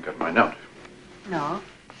 So, you didn't get my note? No.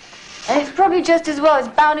 And it's probably just as well. It's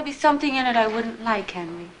bound to be something in it I wouldn't like,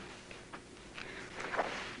 Henry.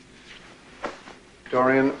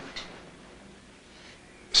 Dorian,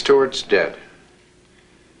 Stuart's dead.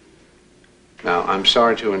 Now, I'm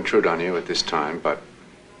sorry to intrude on you at this time, but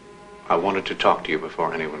I wanted to talk to you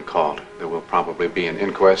before anyone called. There will probably be an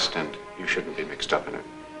inquest, and you shouldn't be mixed up in it.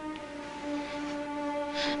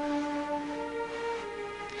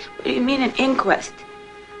 What do you mean, an inquest?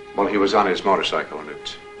 Well, he was on his motorcycle, and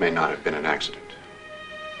it may not have been an accident.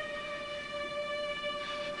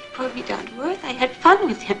 He brought me down to earth. I had fun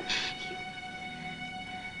with him.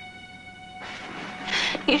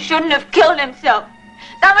 He shouldn't have killed himself.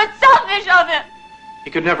 That was selfish of him.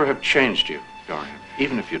 He could never have changed you, Dorian,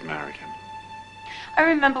 even if you'd married him. I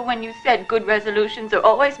remember when you said good resolutions are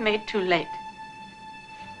always made too late.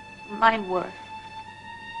 Mine were.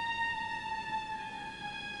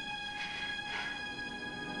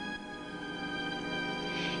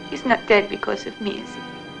 He's not dead because of me, is he?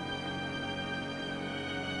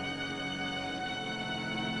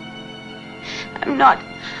 I'm not a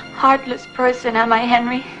heartless person, am I,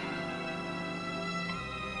 Henry?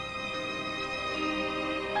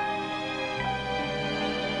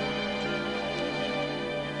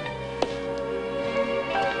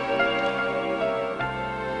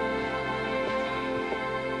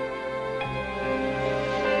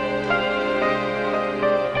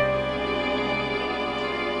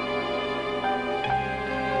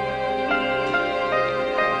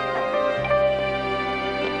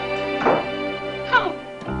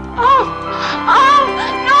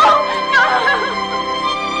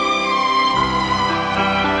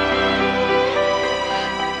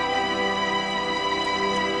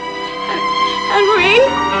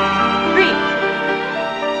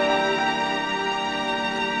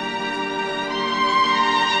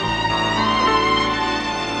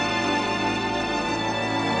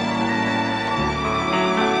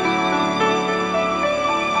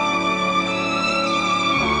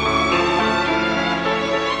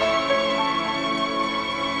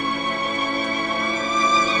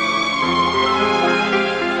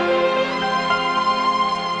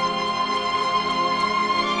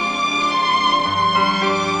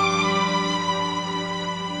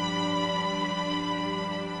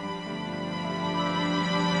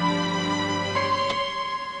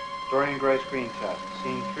 Dorian Gray screen test.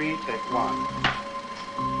 Scene 3, take 1.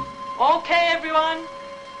 Okay, everyone.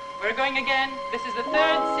 We're going again. This is the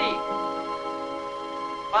third scene.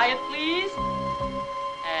 Quiet, please.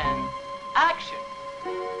 And action.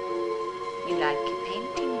 You like your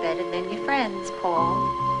painting better than your friends, Paul.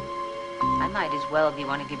 I might as well be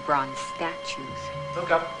one of your bronze statues.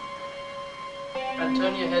 Look up. And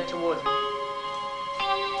turn your head towards me.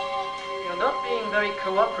 You're not being very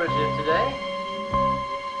cooperative today.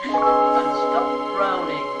 And stop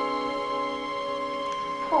frowning.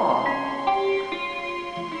 Paul,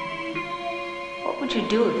 what would you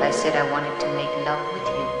do if I said I wanted to make love with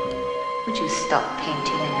you? Would you stop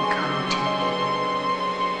painting and come to me?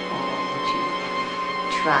 Or would you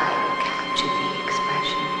try to capture the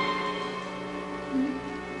expression?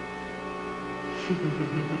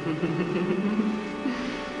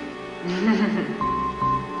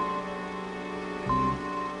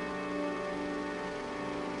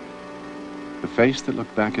 The face that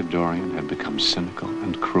looked back at Dorian had become cynical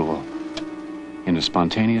and cruel. In a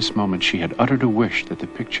spontaneous moment, she had uttered a wish that the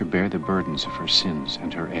picture bear the burdens of her sins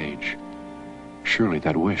and her age. Surely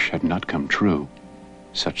that wish had not come true.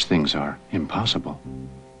 Such things are impossible.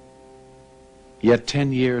 Yet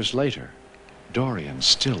 10 years later, Dorian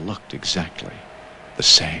still looked exactly the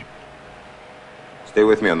same. Stay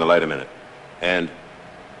with me on the light a minute. And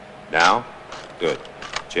now, good.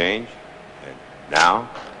 Change. And now,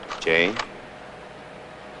 change.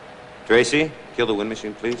 Tracy, kill the wind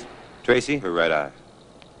machine, please. Tracy, her right eye.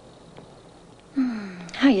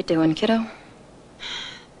 How you doing, kiddo?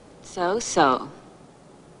 So. God.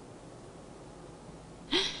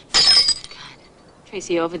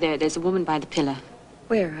 Tracy, over there, there's a woman by the pillar.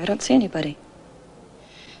 Where? I don't see anybody.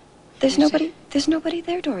 There's nobody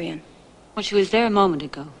there, Dorian. Well, she was there a moment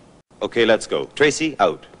ago. Okay, let's go. Tracy,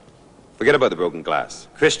 out. Forget about the broken glass.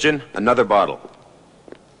 Christian, another bottle.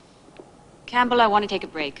 Campbell, I want to take a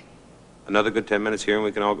break. Another good 10 minutes here and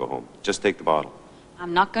we can all go home. Just take the bottle.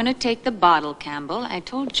 I'm not going to take the bottle, Campbell. I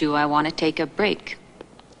told you I want to take a break.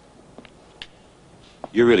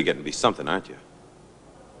 You're really getting to be something, aren't you?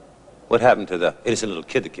 What happened to the innocent little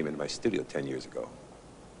kid that came into my studio 10 years ago?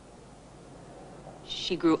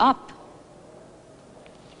 She grew up.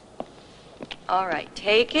 All right,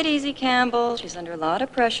 take it easy, Campbell. She's under a lot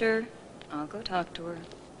of pressure. I'll go talk to her.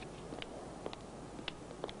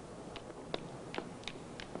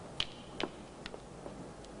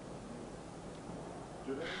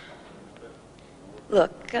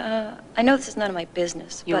 Look, I know this is none of my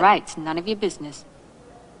business. You're but right, it's none of your business.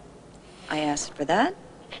 I asked for that.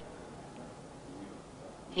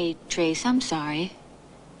 Hey, Trace, I'm sorry.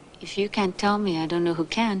 If you can't tell me, I don't know who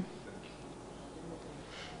can.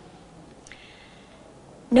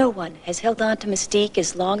 No one has held on to Mystique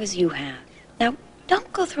as long as you have. Now,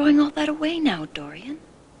 don't go throwing all that away now, Dorian.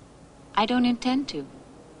 I don't intend to.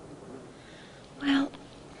 Well,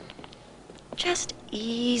 just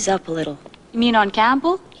ease up a little. You mean on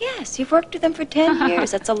Campbell? Yes, you've worked with him for 10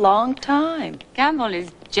 years. That's a long time. Campbell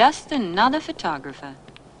is just another photographer.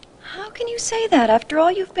 How can you say that after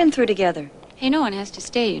all you've been through together? Hey, no one has to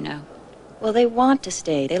stay, you know. Well, they want to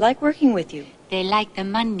stay. They like working with you. They like the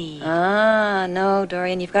money. Ah, no,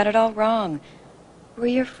 Dorian, you've got it all wrong. We're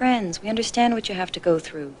your friends. We understand what you have to go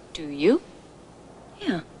through. Do you?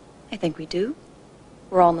 Yeah, I think we do.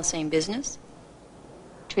 We're all in the same business.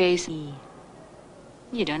 Tracy,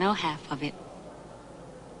 you don't know half of it.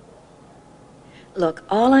 Look,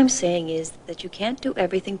 all I'm saying is that you can't do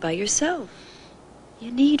everything by yourself. You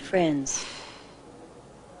need friends.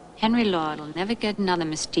 Henry Lord will never get another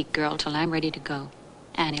Mystique girl till I'm ready to go.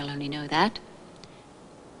 And he'll only know that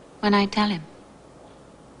when I tell him.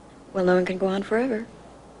 Well, no one can go on forever.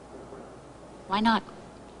 Why not?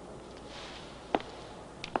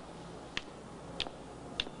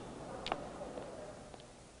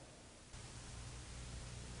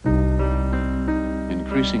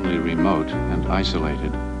 Increasingly remote and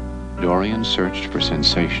isolated, Dorian searched for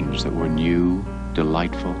sensations that were new,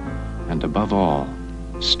 delightful, and above all,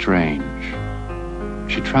 strange.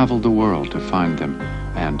 She traveled the world to find them,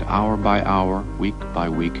 and hour by hour, week by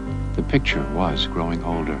week, the picture was growing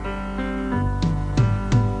older.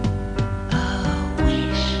 A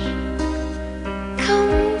wish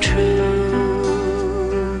come true,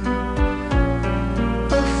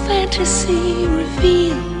 a fantasy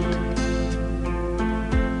revealed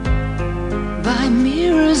by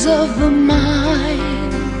mirrors of the mind,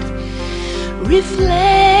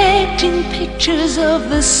 reflecting pictures of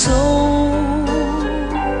the soul.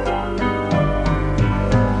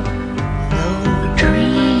 Though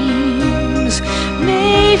dreams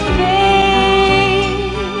may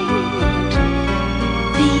fade,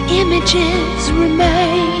 the images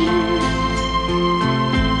remain.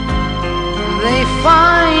 They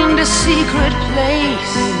find a secret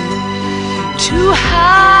place to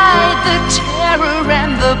hide the terror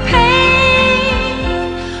and the pain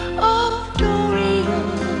of Dorian.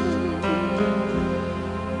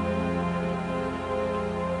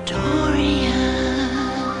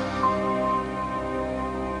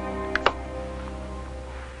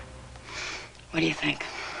 What do you think?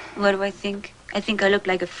 What do I think? I think I look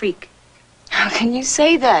like a freak. How can you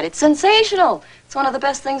say that? It's sensational. It's one of the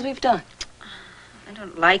best things we've done. I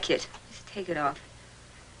don't like it. Just take it off.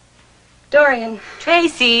 Dorian.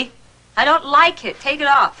 Tracy, I don't like it. Take it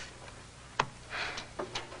off.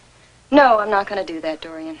 No, I'm not going to do that,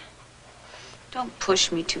 Dorian. Don't push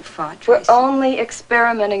me too far, Tracy. We're only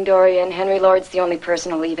experimenting, Dorian. Henry Lord's the only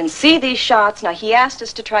person who'll even see these shots. Now, he asked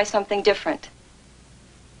us to try something different.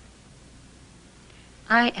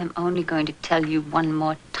 I am only going to tell you one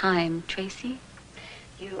more time, Tracy.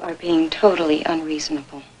 You are being totally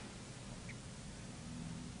unreasonable.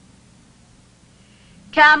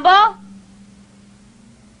 Campbell?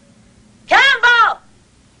 Campbell!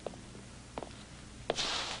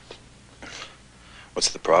 What's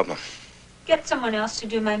the problem? Get someone else to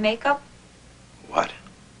do my makeup. What?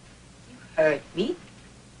 Heard me.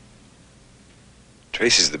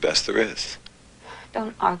 Tracy's the best there is.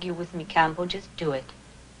 Don't argue with me, Campbell. Just do it.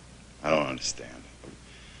 I don't understand.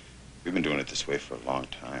 We've been doing it this way for a long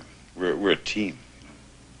time. We're a team. You know?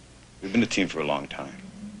 We've been a team for a long time.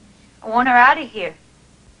 I want her out of here.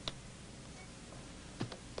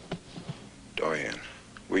 Dorian,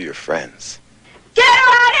 we're your friends. Get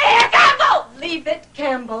her out of here, Campbell! Leave it,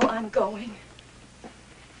 Campbell. I'm going.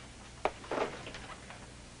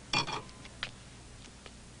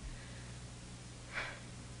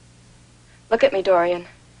 Look at me, Dorian.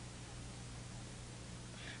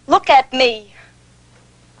 Look at me.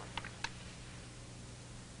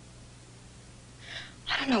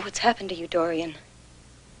 I don't know what's happened to you, Dorian.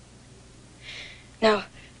 Now,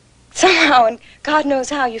 somehow, and God knows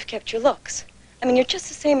how, you've kept your looks. I mean, you're just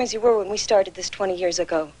the same as you were when we started this 20 years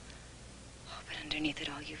ago. Oh, but underneath it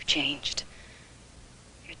all, you've changed.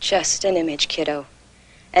 You're just an image, kiddo.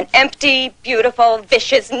 An empty, beautiful,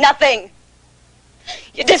 vicious nothing.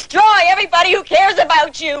 You destroy everybody who cares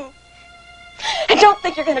about you. And don't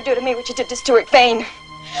think you're going to do to me what you did to Stuart Vane.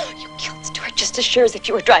 You killed Stuart just as sure as if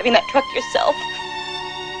you were driving that truck yourself.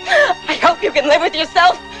 I hope you can live with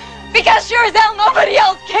yourself, because sure as hell nobody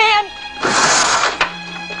else can.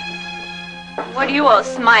 What are you all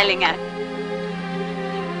smiling at?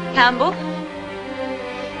 Campbell?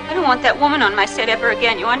 I don't want that woman on my set ever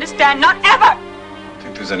again, you understand? Not ever!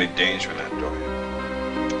 Think there's any danger in that,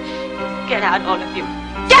 Dorian? Get out, all of you.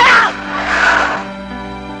 Get out!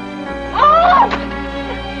 Oh! Oh!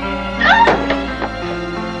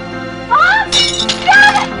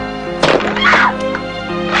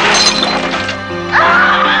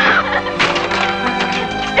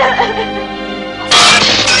 Stop it!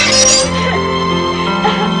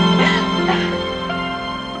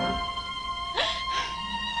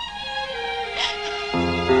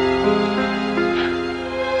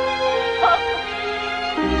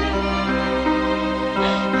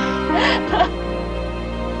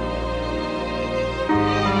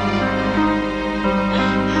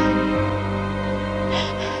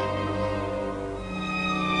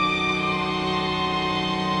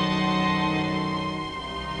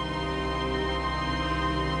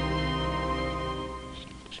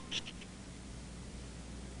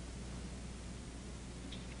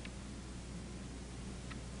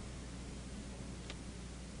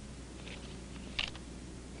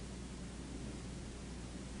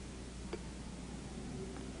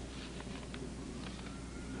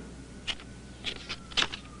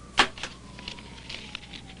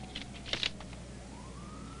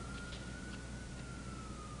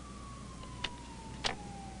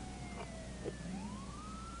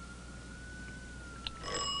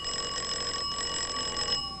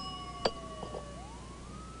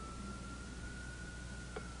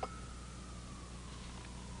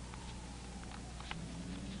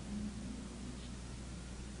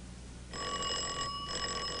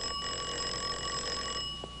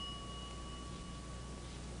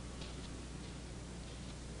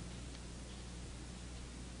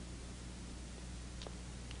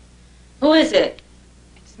 Who is it?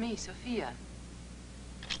 It's me, Sophia.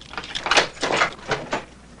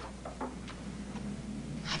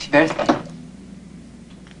 Happy birthday.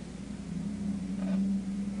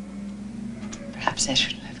 Perhaps I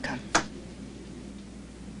shouldn't have come.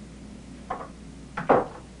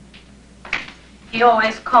 He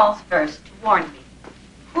always calls first to warn me.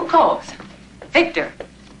 Who calls? Victor.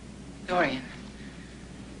 Dorian.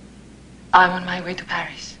 I'm on my way to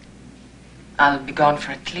Paris. I'll be gone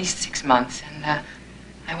for at least 6 months, and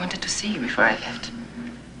I wanted to see you before I left.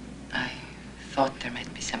 I thought there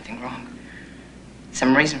might be something wrong.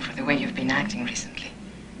 Some reason for the way you've been acting recently.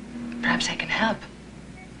 Perhaps I can help.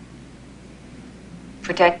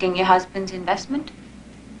 Protecting your husband's investment?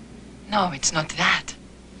 No, it's not that.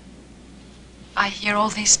 I hear all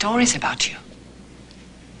these stories about you.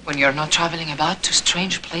 When you're not traveling about to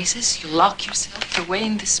strange places, you lock yourself away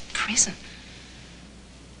in this prison.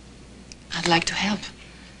 I'd like to help.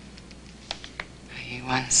 I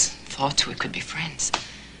once thought we could be friends.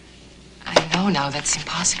 I know now that's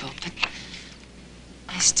impossible, but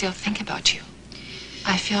I still think about you.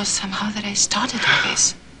 I feel somehow that I started all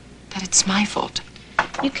this, that it's my fault.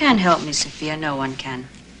 You can't help me, Sophia. No one can.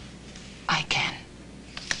 I can,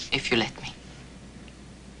 if you let me.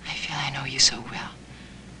 I feel I know you so well.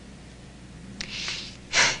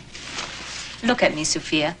 Look at me,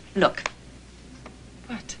 Sophia. Look.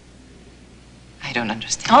 What? I don't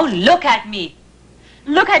understand. Oh, look at me.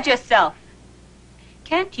 Look at yourself.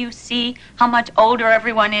 Can't you see how much older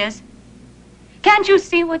everyone is? Can't you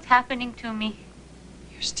see what's happening to me?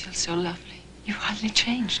 You're still so lovely. You've hardly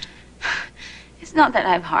changed. It's not that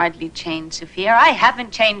I've hardly changed, Sophia. I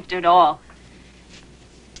haven't changed at all.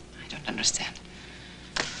 I don't understand.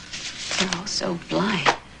 You're all so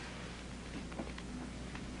blind.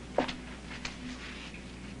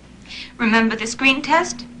 Remember the screen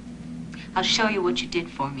test? I'll show you what you did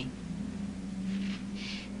for me.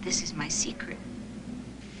 This is my secret.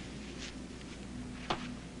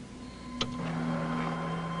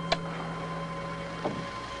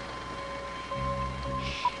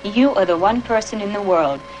 You are the one person in the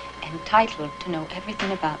world entitled to know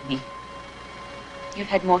everything about me. You've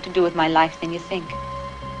had more to do with my life than you think.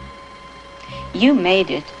 You made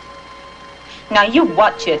it. Now you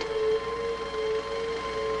watch it.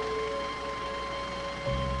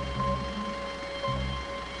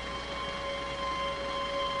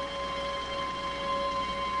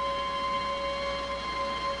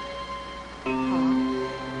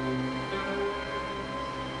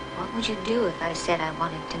 would you do if I said I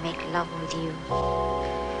wanted to make love with you?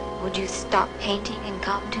 Would you stop painting and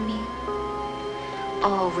come to me?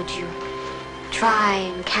 Or would you try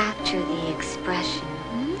and capture the expression?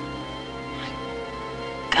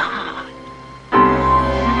 God.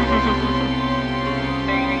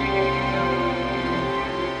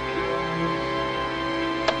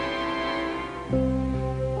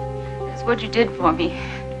 That's what you did for me.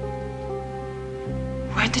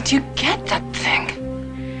 Where did you get that thing?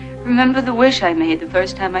 Remember the wish I made the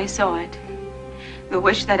first time I saw it? The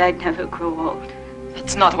wish that I'd never grow old.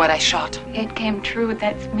 That's not what I shot. It came true.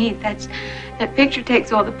 That's me. That picture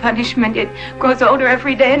takes all the punishment. It grows older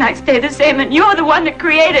every day and I stay the same, and you're the one that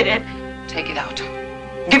created it. Take it out.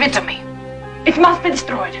 Give it to me. It must be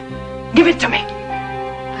destroyed. Give it to me.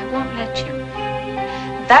 I won't let you.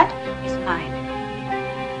 That is mine.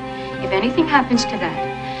 If anything happens to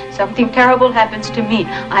that, something terrible happens to me.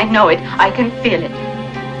 I know it. I can feel it.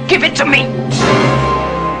 Give it to me.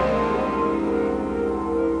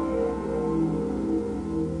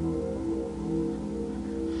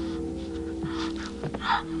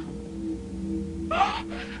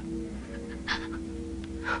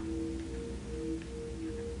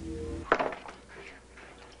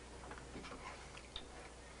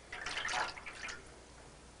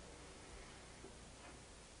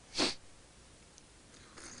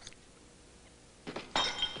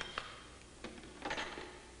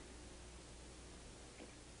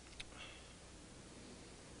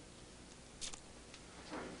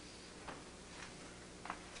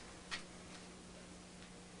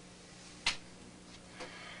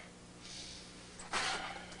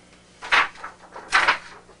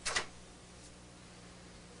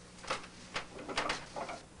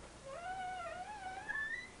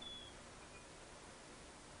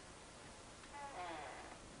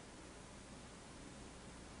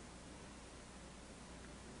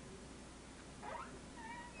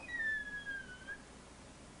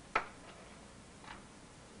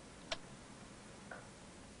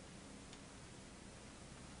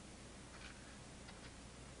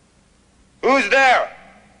 Who's there?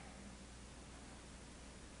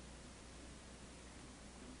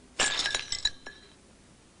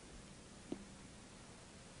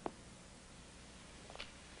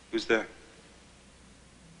 Who's there?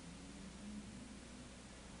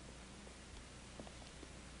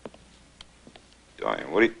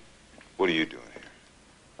 Dorian, what are you doing here?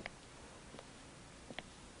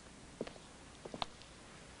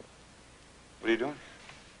 What are you doing?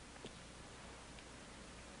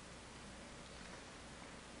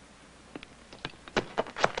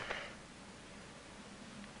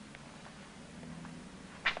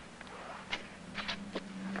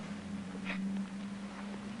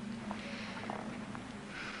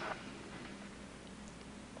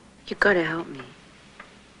 You gotta help me.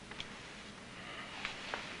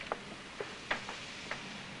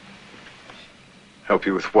 Help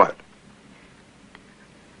you with what?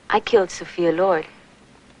 I killed Sophia Lord.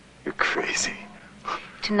 You're crazy.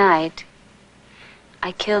 Tonight,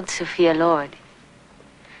 I killed Sophia Lord.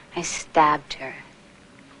 I stabbed her.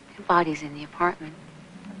 Her body's in the apartment.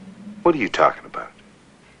 What are you talking about?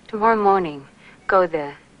 Tomorrow morning, go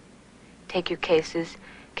there. Take your cases,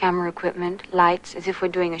 camera equipment, lights, as if we're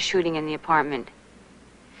doing a shooting in the apartment.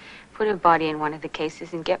 Put her body in one of the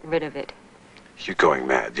cases and get rid of it. You're going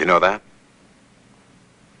mad. You know that?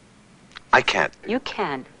 I can't. You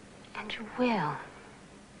can, and you will.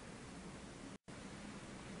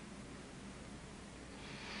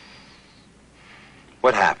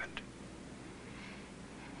 What happened?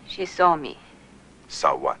 She saw me.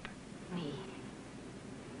 Saw what? Me.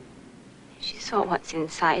 She saw what's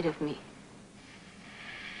inside of me.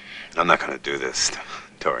 I'm not going to do this,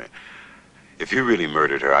 Dorian. If you really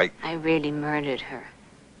murdered her, I really murdered her.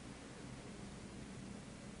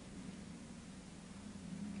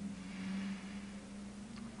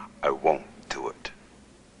 I won't do it.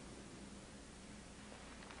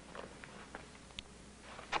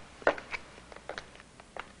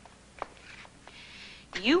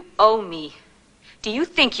 You owe me. Do you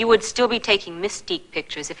think you would still be taking Mystique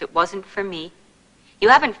pictures if it wasn't for me? You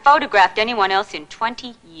haven't photographed anyone else in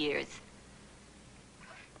 20 years.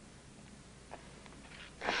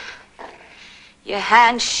 Your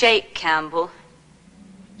hands shake, Campbell.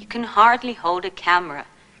 You can hardly hold a camera.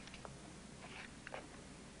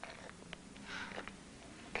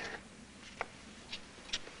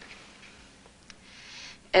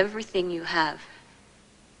 Everything you have,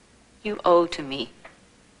 you owe to me.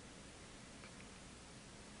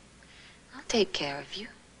 I'll take care of you.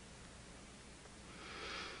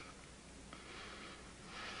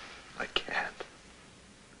 I can't.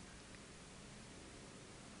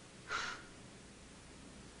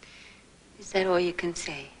 Is that all you can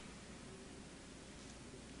say?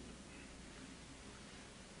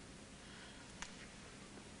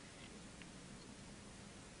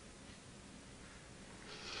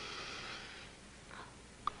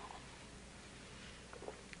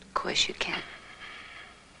 Of course you can.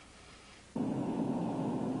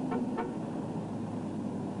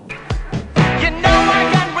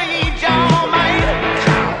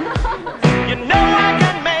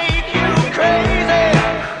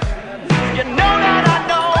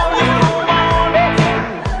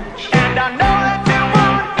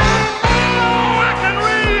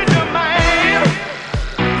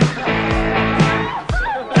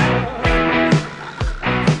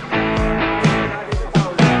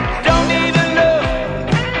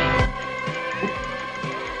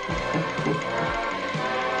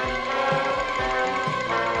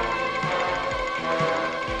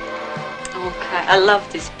 I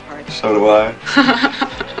love this part. So do I.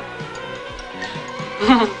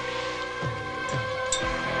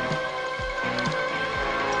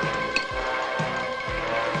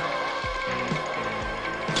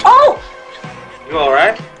 Oh! You all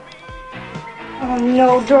right? Oh,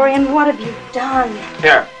 no, Dorian, what have you done?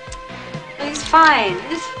 Here. He's fine.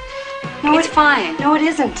 It's fine. No, it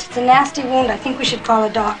isn't. It's a nasty wound. I think we should call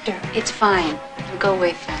a doctor. It's fine. It'll go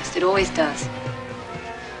away fast. It always does.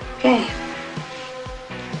 Okay.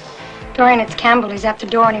 Dorian, it's Campbell. He's at the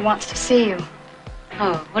door and he wants to see you.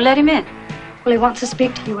 Oh, well, let him in. Well, he wants to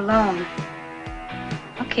speak to you alone.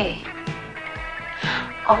 Okay.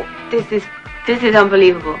 Oh, this is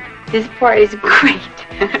unbelievable. This part is great.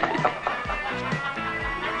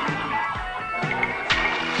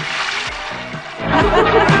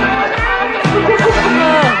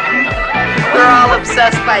 We're all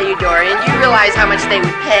obsessed by you, Dorian. Do you realize how much they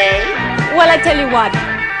would pay? Well, I tell you what.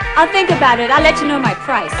 I'll think about it. I'll let you know my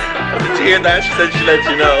price. Did you hear that? She said she'd let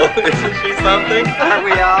you know. Isn't she something? Aren't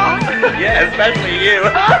we all? Yeah, especially you.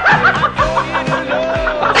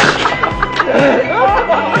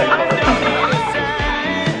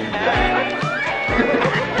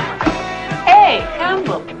 Hey,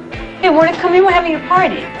 Campbell. Hey, want to come in? We're having a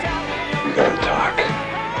party. We gotta talk.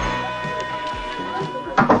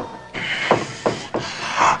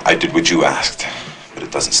 I did what you asked, but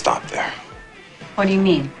it doesn't stop there. What do you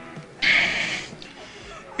mean?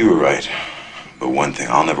 You were right. But one thing,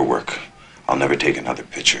 I'll never work. I'll never take another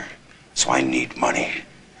picture. So I need money.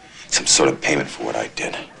 Some sort of payment for what I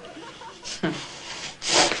did.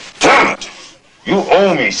 Damn it! You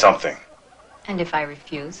owe me something. And if I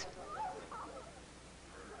refuse?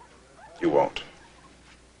 You won't.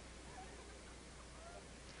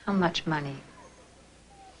 How much money?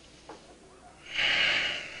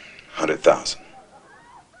 100,000.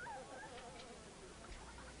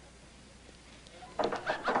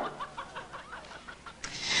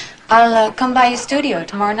 I'll come by your studio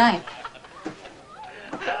tomorrow night.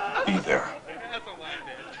 Be there.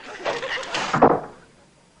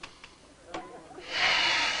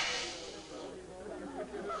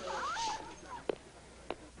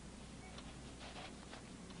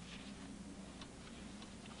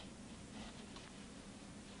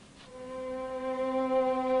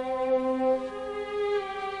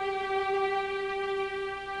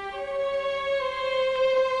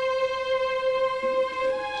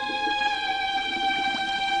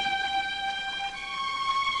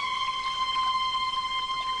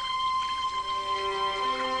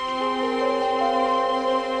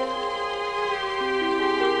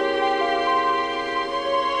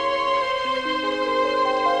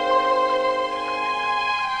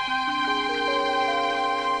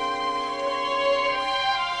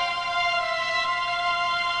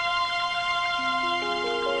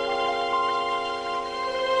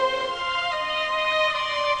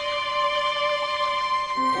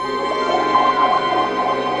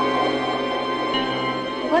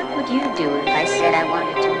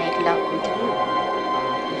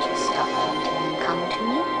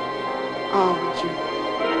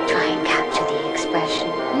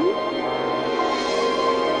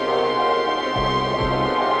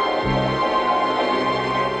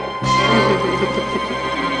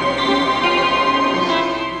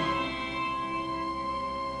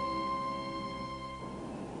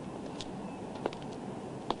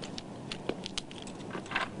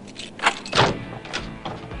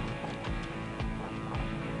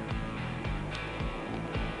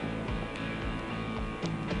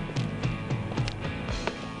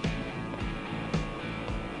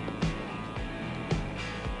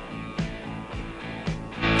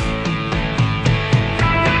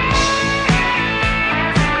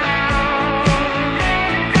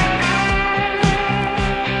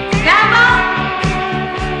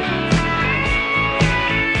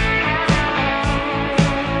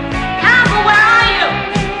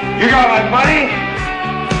 my money?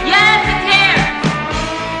 Yes, it's here.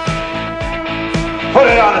 Put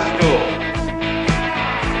it on a stool.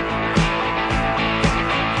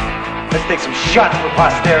 Let's take some shots for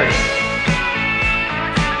posterity.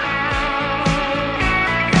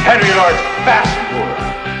 Henry Lord's fashion war.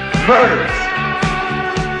 Murderous.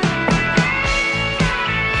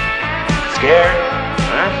 Scared?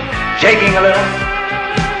 Huh? Shaking a little?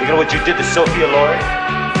 Thinking of what you did to Sophia Loren?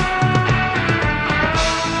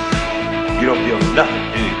 You don't feel nothing,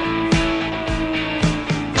 do you?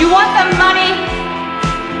 Do you want the money?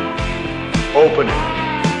 Open it.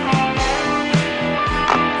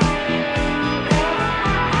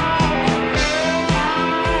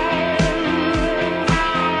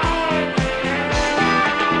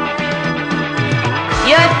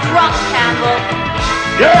 You're drunk, Campbell.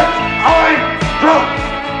 Yes, I'm drunk.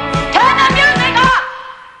 Turn the music off!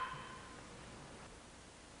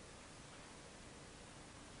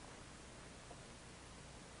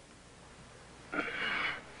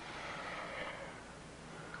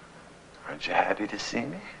 Aren't you happy to see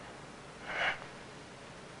me?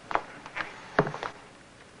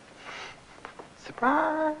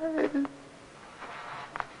 Surprise!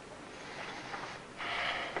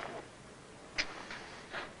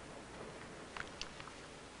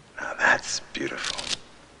 Now that's beautiful.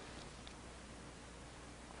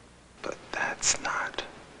 But that's not.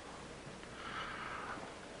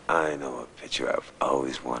 I know a picture I've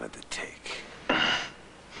always wanted to take.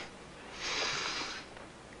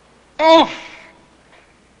 Oh!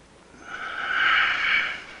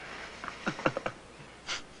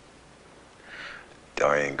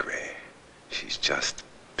 Dorian Gray. She's just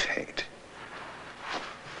paint.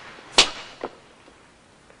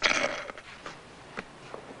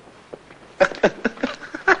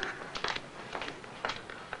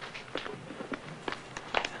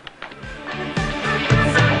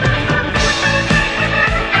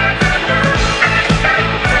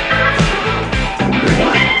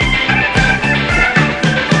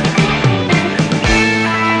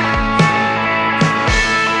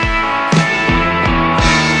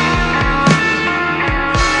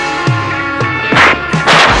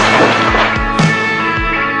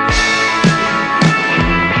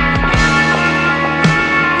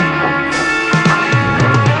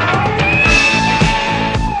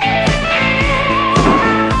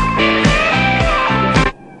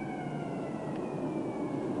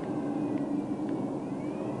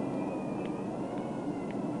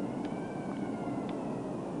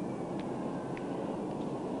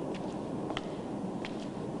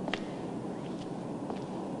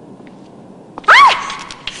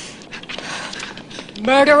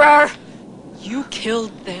 Murderer! You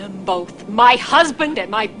killed them both. My husband and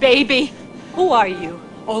my baby. Who are you?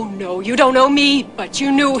 Oh, no, you don't know me, but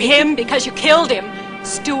you knew him because you killed him.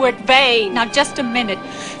 Stuart Vane. Now, just a minute.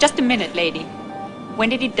 Just a minute, lady. When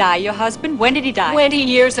did he die, your husband? When did he die? 20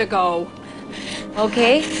 years ago.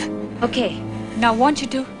 Okay. Okay. Now, I want you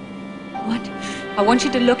to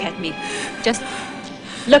look at me. Just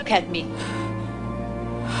look at me.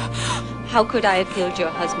 How could I have killed your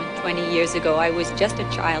husband 20 years ago? I was just a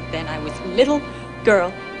child then. I was a little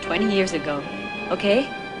girl 20 years ago. Okay?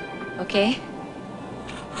 Okay?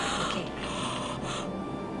 Okay.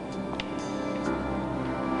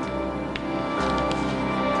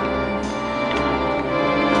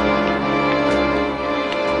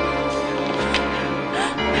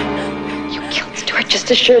 You killed Stuart just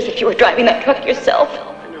as sure as if you were driving that truck yourself.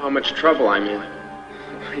 I know how much trouble I'm in.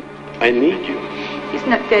 I need you. He's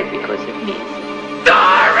not dead because of me.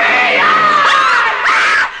 Dorian!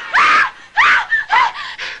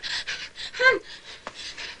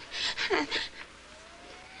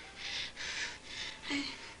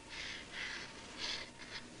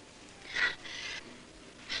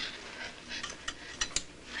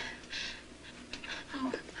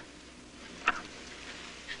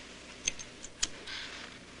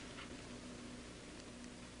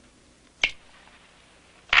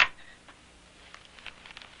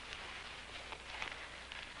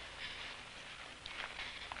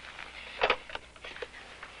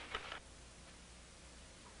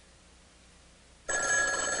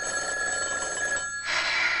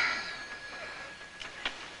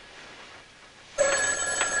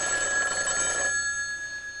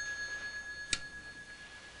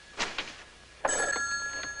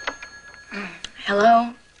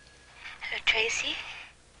 Hello? Tracy?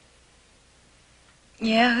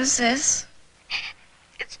 Yeah, who's this?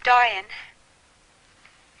 It's Dorian.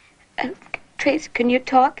 Trace, can you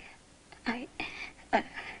talk? I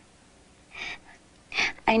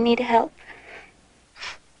need help.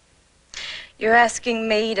 You're asking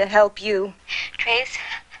me to help you. Trace,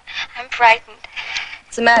 I'm frightened.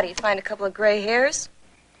 What's the matter? You find a couple of gray hairs?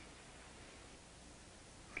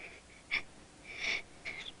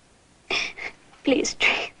 Please,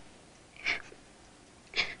 Trey.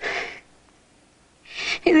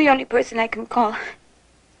 You're the only person I can call.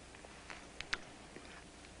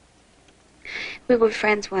 We were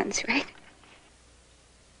friends once, right?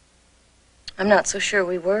 I'm not so sure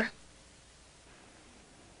we were.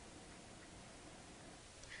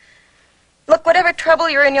 Look, whatever trouble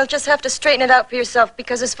you're in, you'll just have to straighten it out for yourself,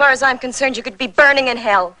 because as far as I'm concerned, you could be burning in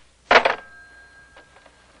hell.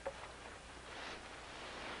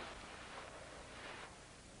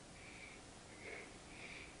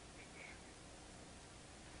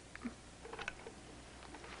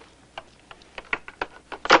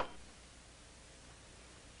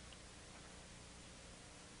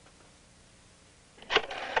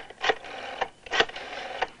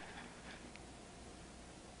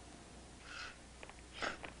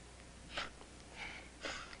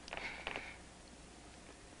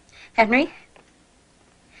 Henry?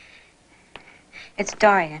 It's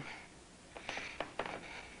Dorian.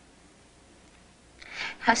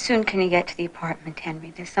 How soon can you get to the apartment, Henry?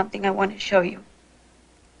 There's something I want to show you.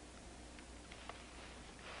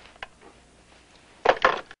 If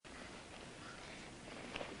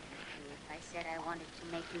I said I wanted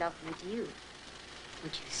to make love with you,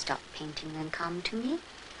 would you stop painting and come to me?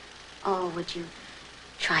 Or would you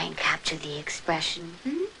try and capture the expression?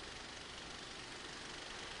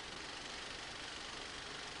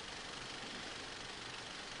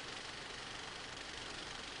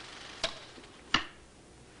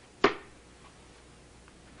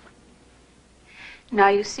 Now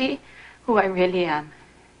you see who I really am.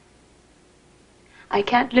 I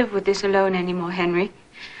can't live with this alone anymore, Henry.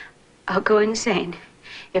 I'll go insane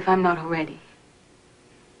if I'm not already.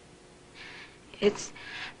 It's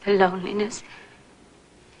the loneliness.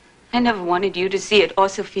 I never wanted you to see it, or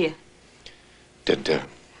Sophia. Did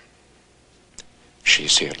she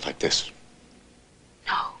see it like this?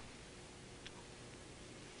 No.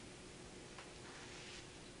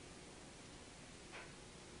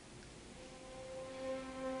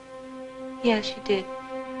 Yes, she did.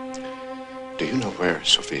 Do you know where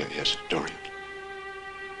Sophia is, Dorian?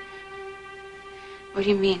 What do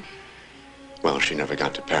you mean? Well, she never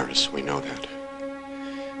got to Paris. We know that.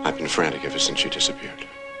 I've been frantic ever since she disappeared.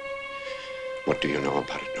 What do you know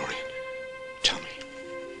about it, Dorian? Tell me.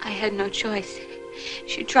 I had no choice.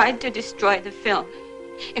 She tried to destroy the film.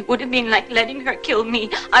 It would have been like letting her kill me.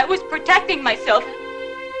 I was protecting myself.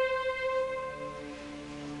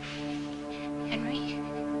 Henry,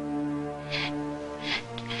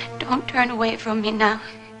 don't turn away from me now.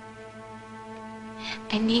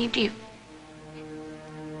 I need you.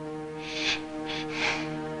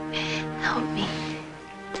 Help me.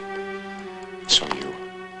 So you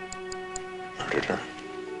murdered her?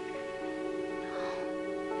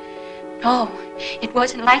 No, it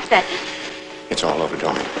wasn't like that. It's all over,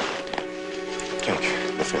 Dorian. Take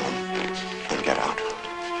the film and get out.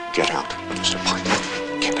 Get out of this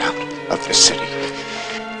apartment. Get out of this city.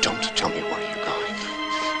 Don't tell me where you're going.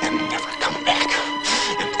 And never come back.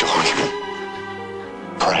 And Dorian,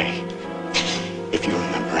 pray. If you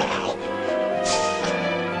remember how.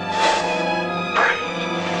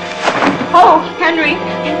 Oh, Henry.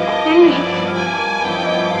 Henry.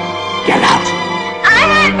 Get out. I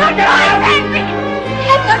had no choice, Henry. I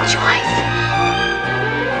had no choice.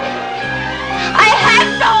 I had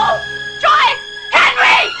no choice,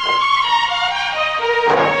 Henry!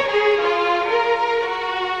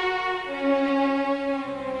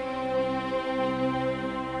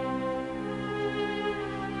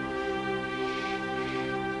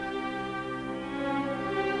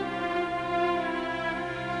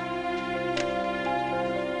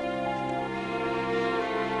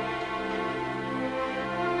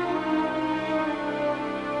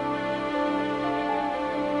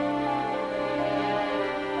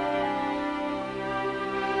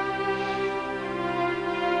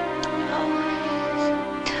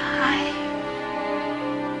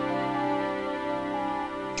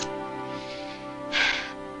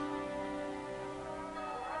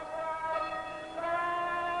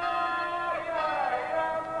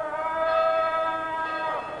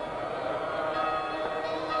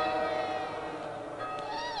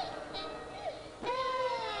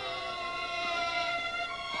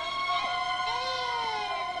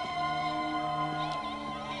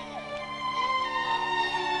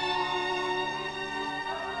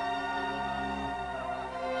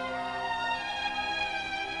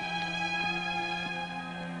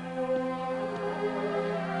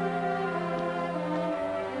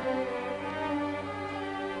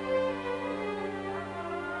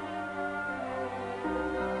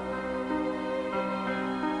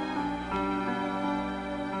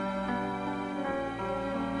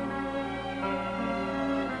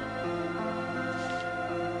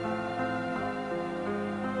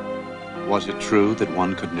 Was it true that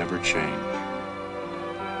one could never change?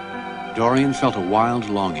 Dorian felt a wild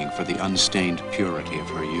longing for the unstained purity of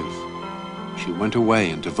her youth. She went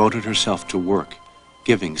away and devoted herself to work,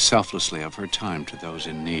 giving selflessly of her time to those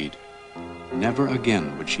in need. Never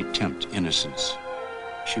again would she tempt innocence.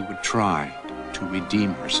 She would try to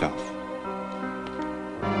redeem herself.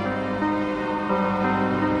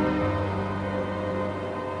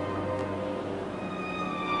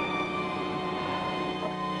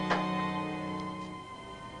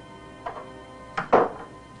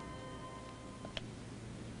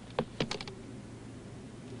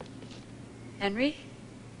 Henry?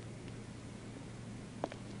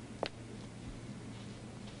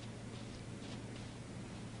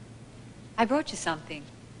 I brought you something.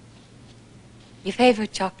 Your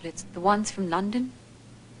favorite chocolates, the ones from London.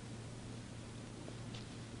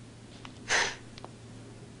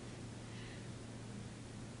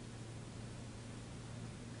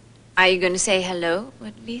 Are you going to say hello,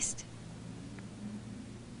 at least?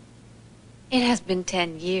 It has been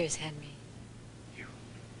 10 years, Henry.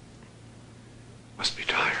 Must be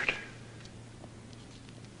tired.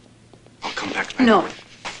 I'll come back to No.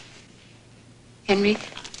 Henry,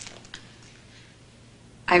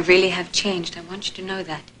 I really have changed. I want you to know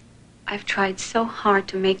that. I've tried so hard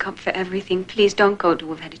to make up for everything. Please don't go till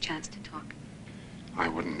we've had a chance to talk. I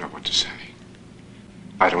wouldn't know what to say.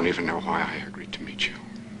 I don't even know why I agreed to meet you.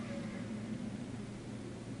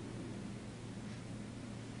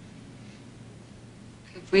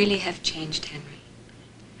 I really have changed, Henry.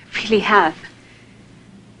 I really have.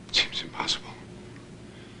 It seems impossible.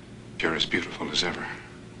 You're as beautiful as ever.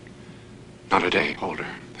 Not a day older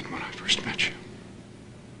than when I first met you.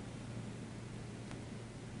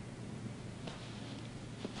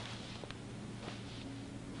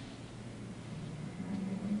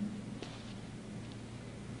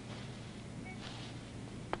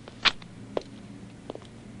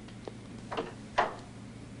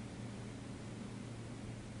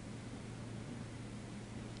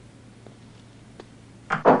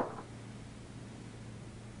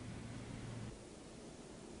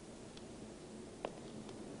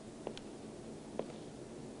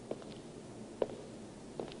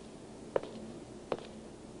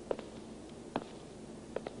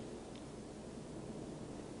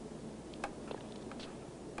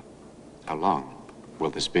 How long will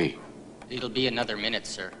this be? It'll be another minute,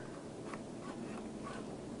 sir.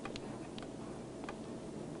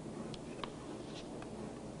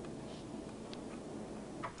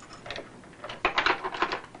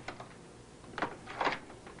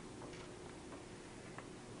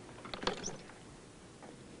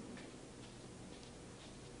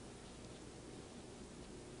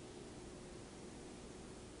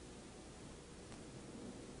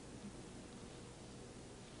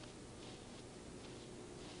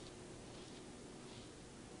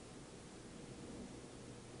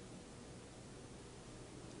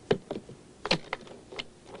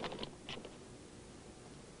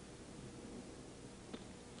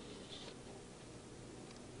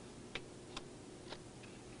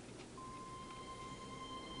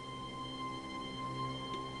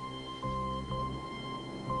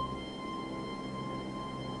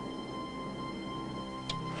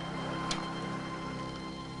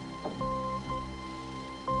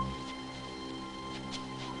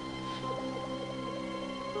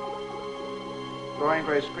 Dorian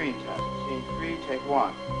Gray screen test. Scene 3, take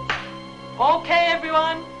 1. Okay,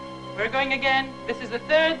 everyone. We're going again. This is the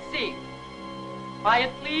third scene.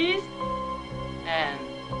 Quiet, please. And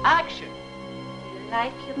action. You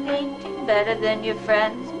like your painting better than your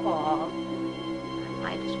friends, Paul? I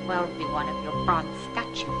might as well be one of your bronze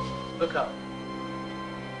statues. Look up.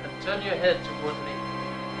 And turn your head toward me.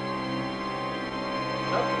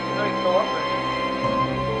 Not being very cooperative.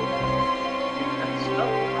 And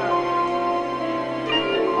stop frowning.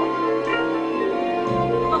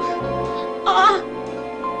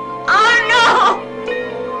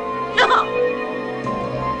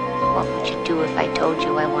 What would you do if I told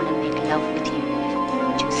you I want to make love with you?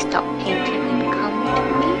 Would you stop painting and come to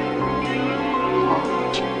me? Or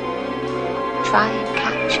would you try and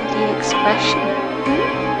capture the expression?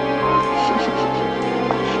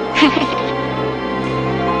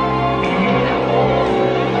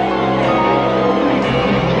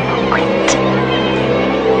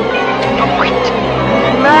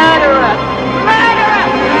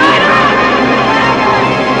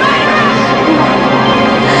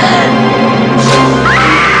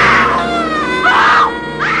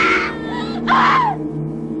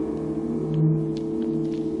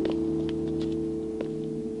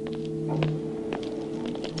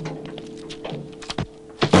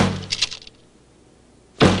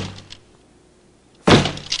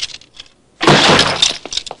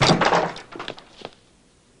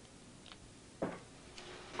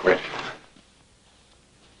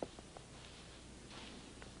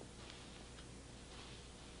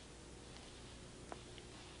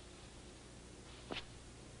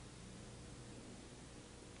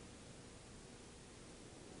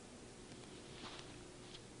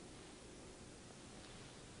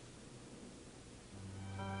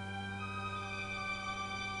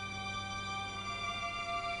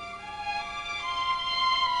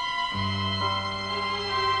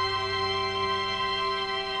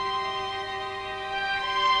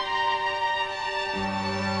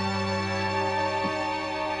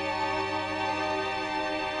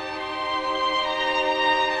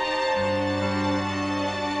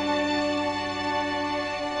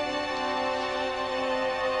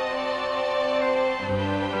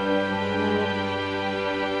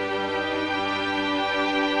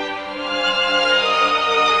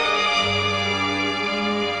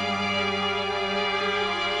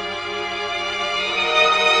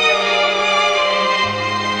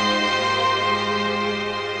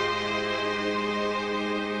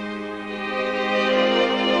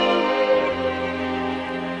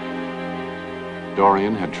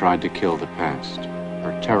 Dorian had tried to kill the past,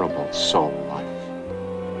 her terrible soul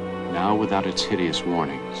life. Now, without its hideous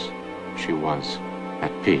warnings, she was at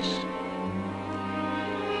peace.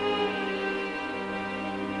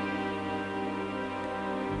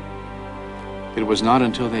 It was not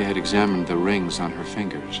until they had examined the rings on her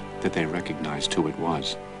fingers that they recognized who it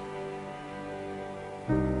was.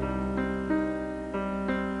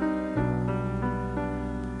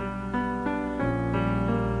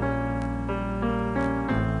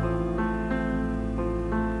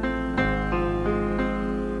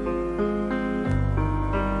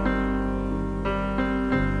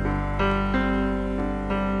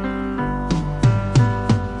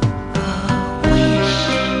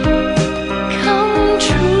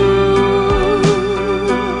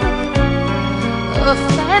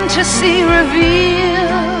 Fantasy revealed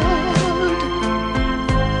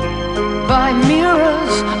by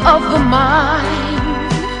mirrors of the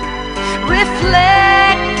mind,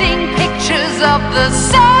 reflecting pictures of the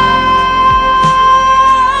sun.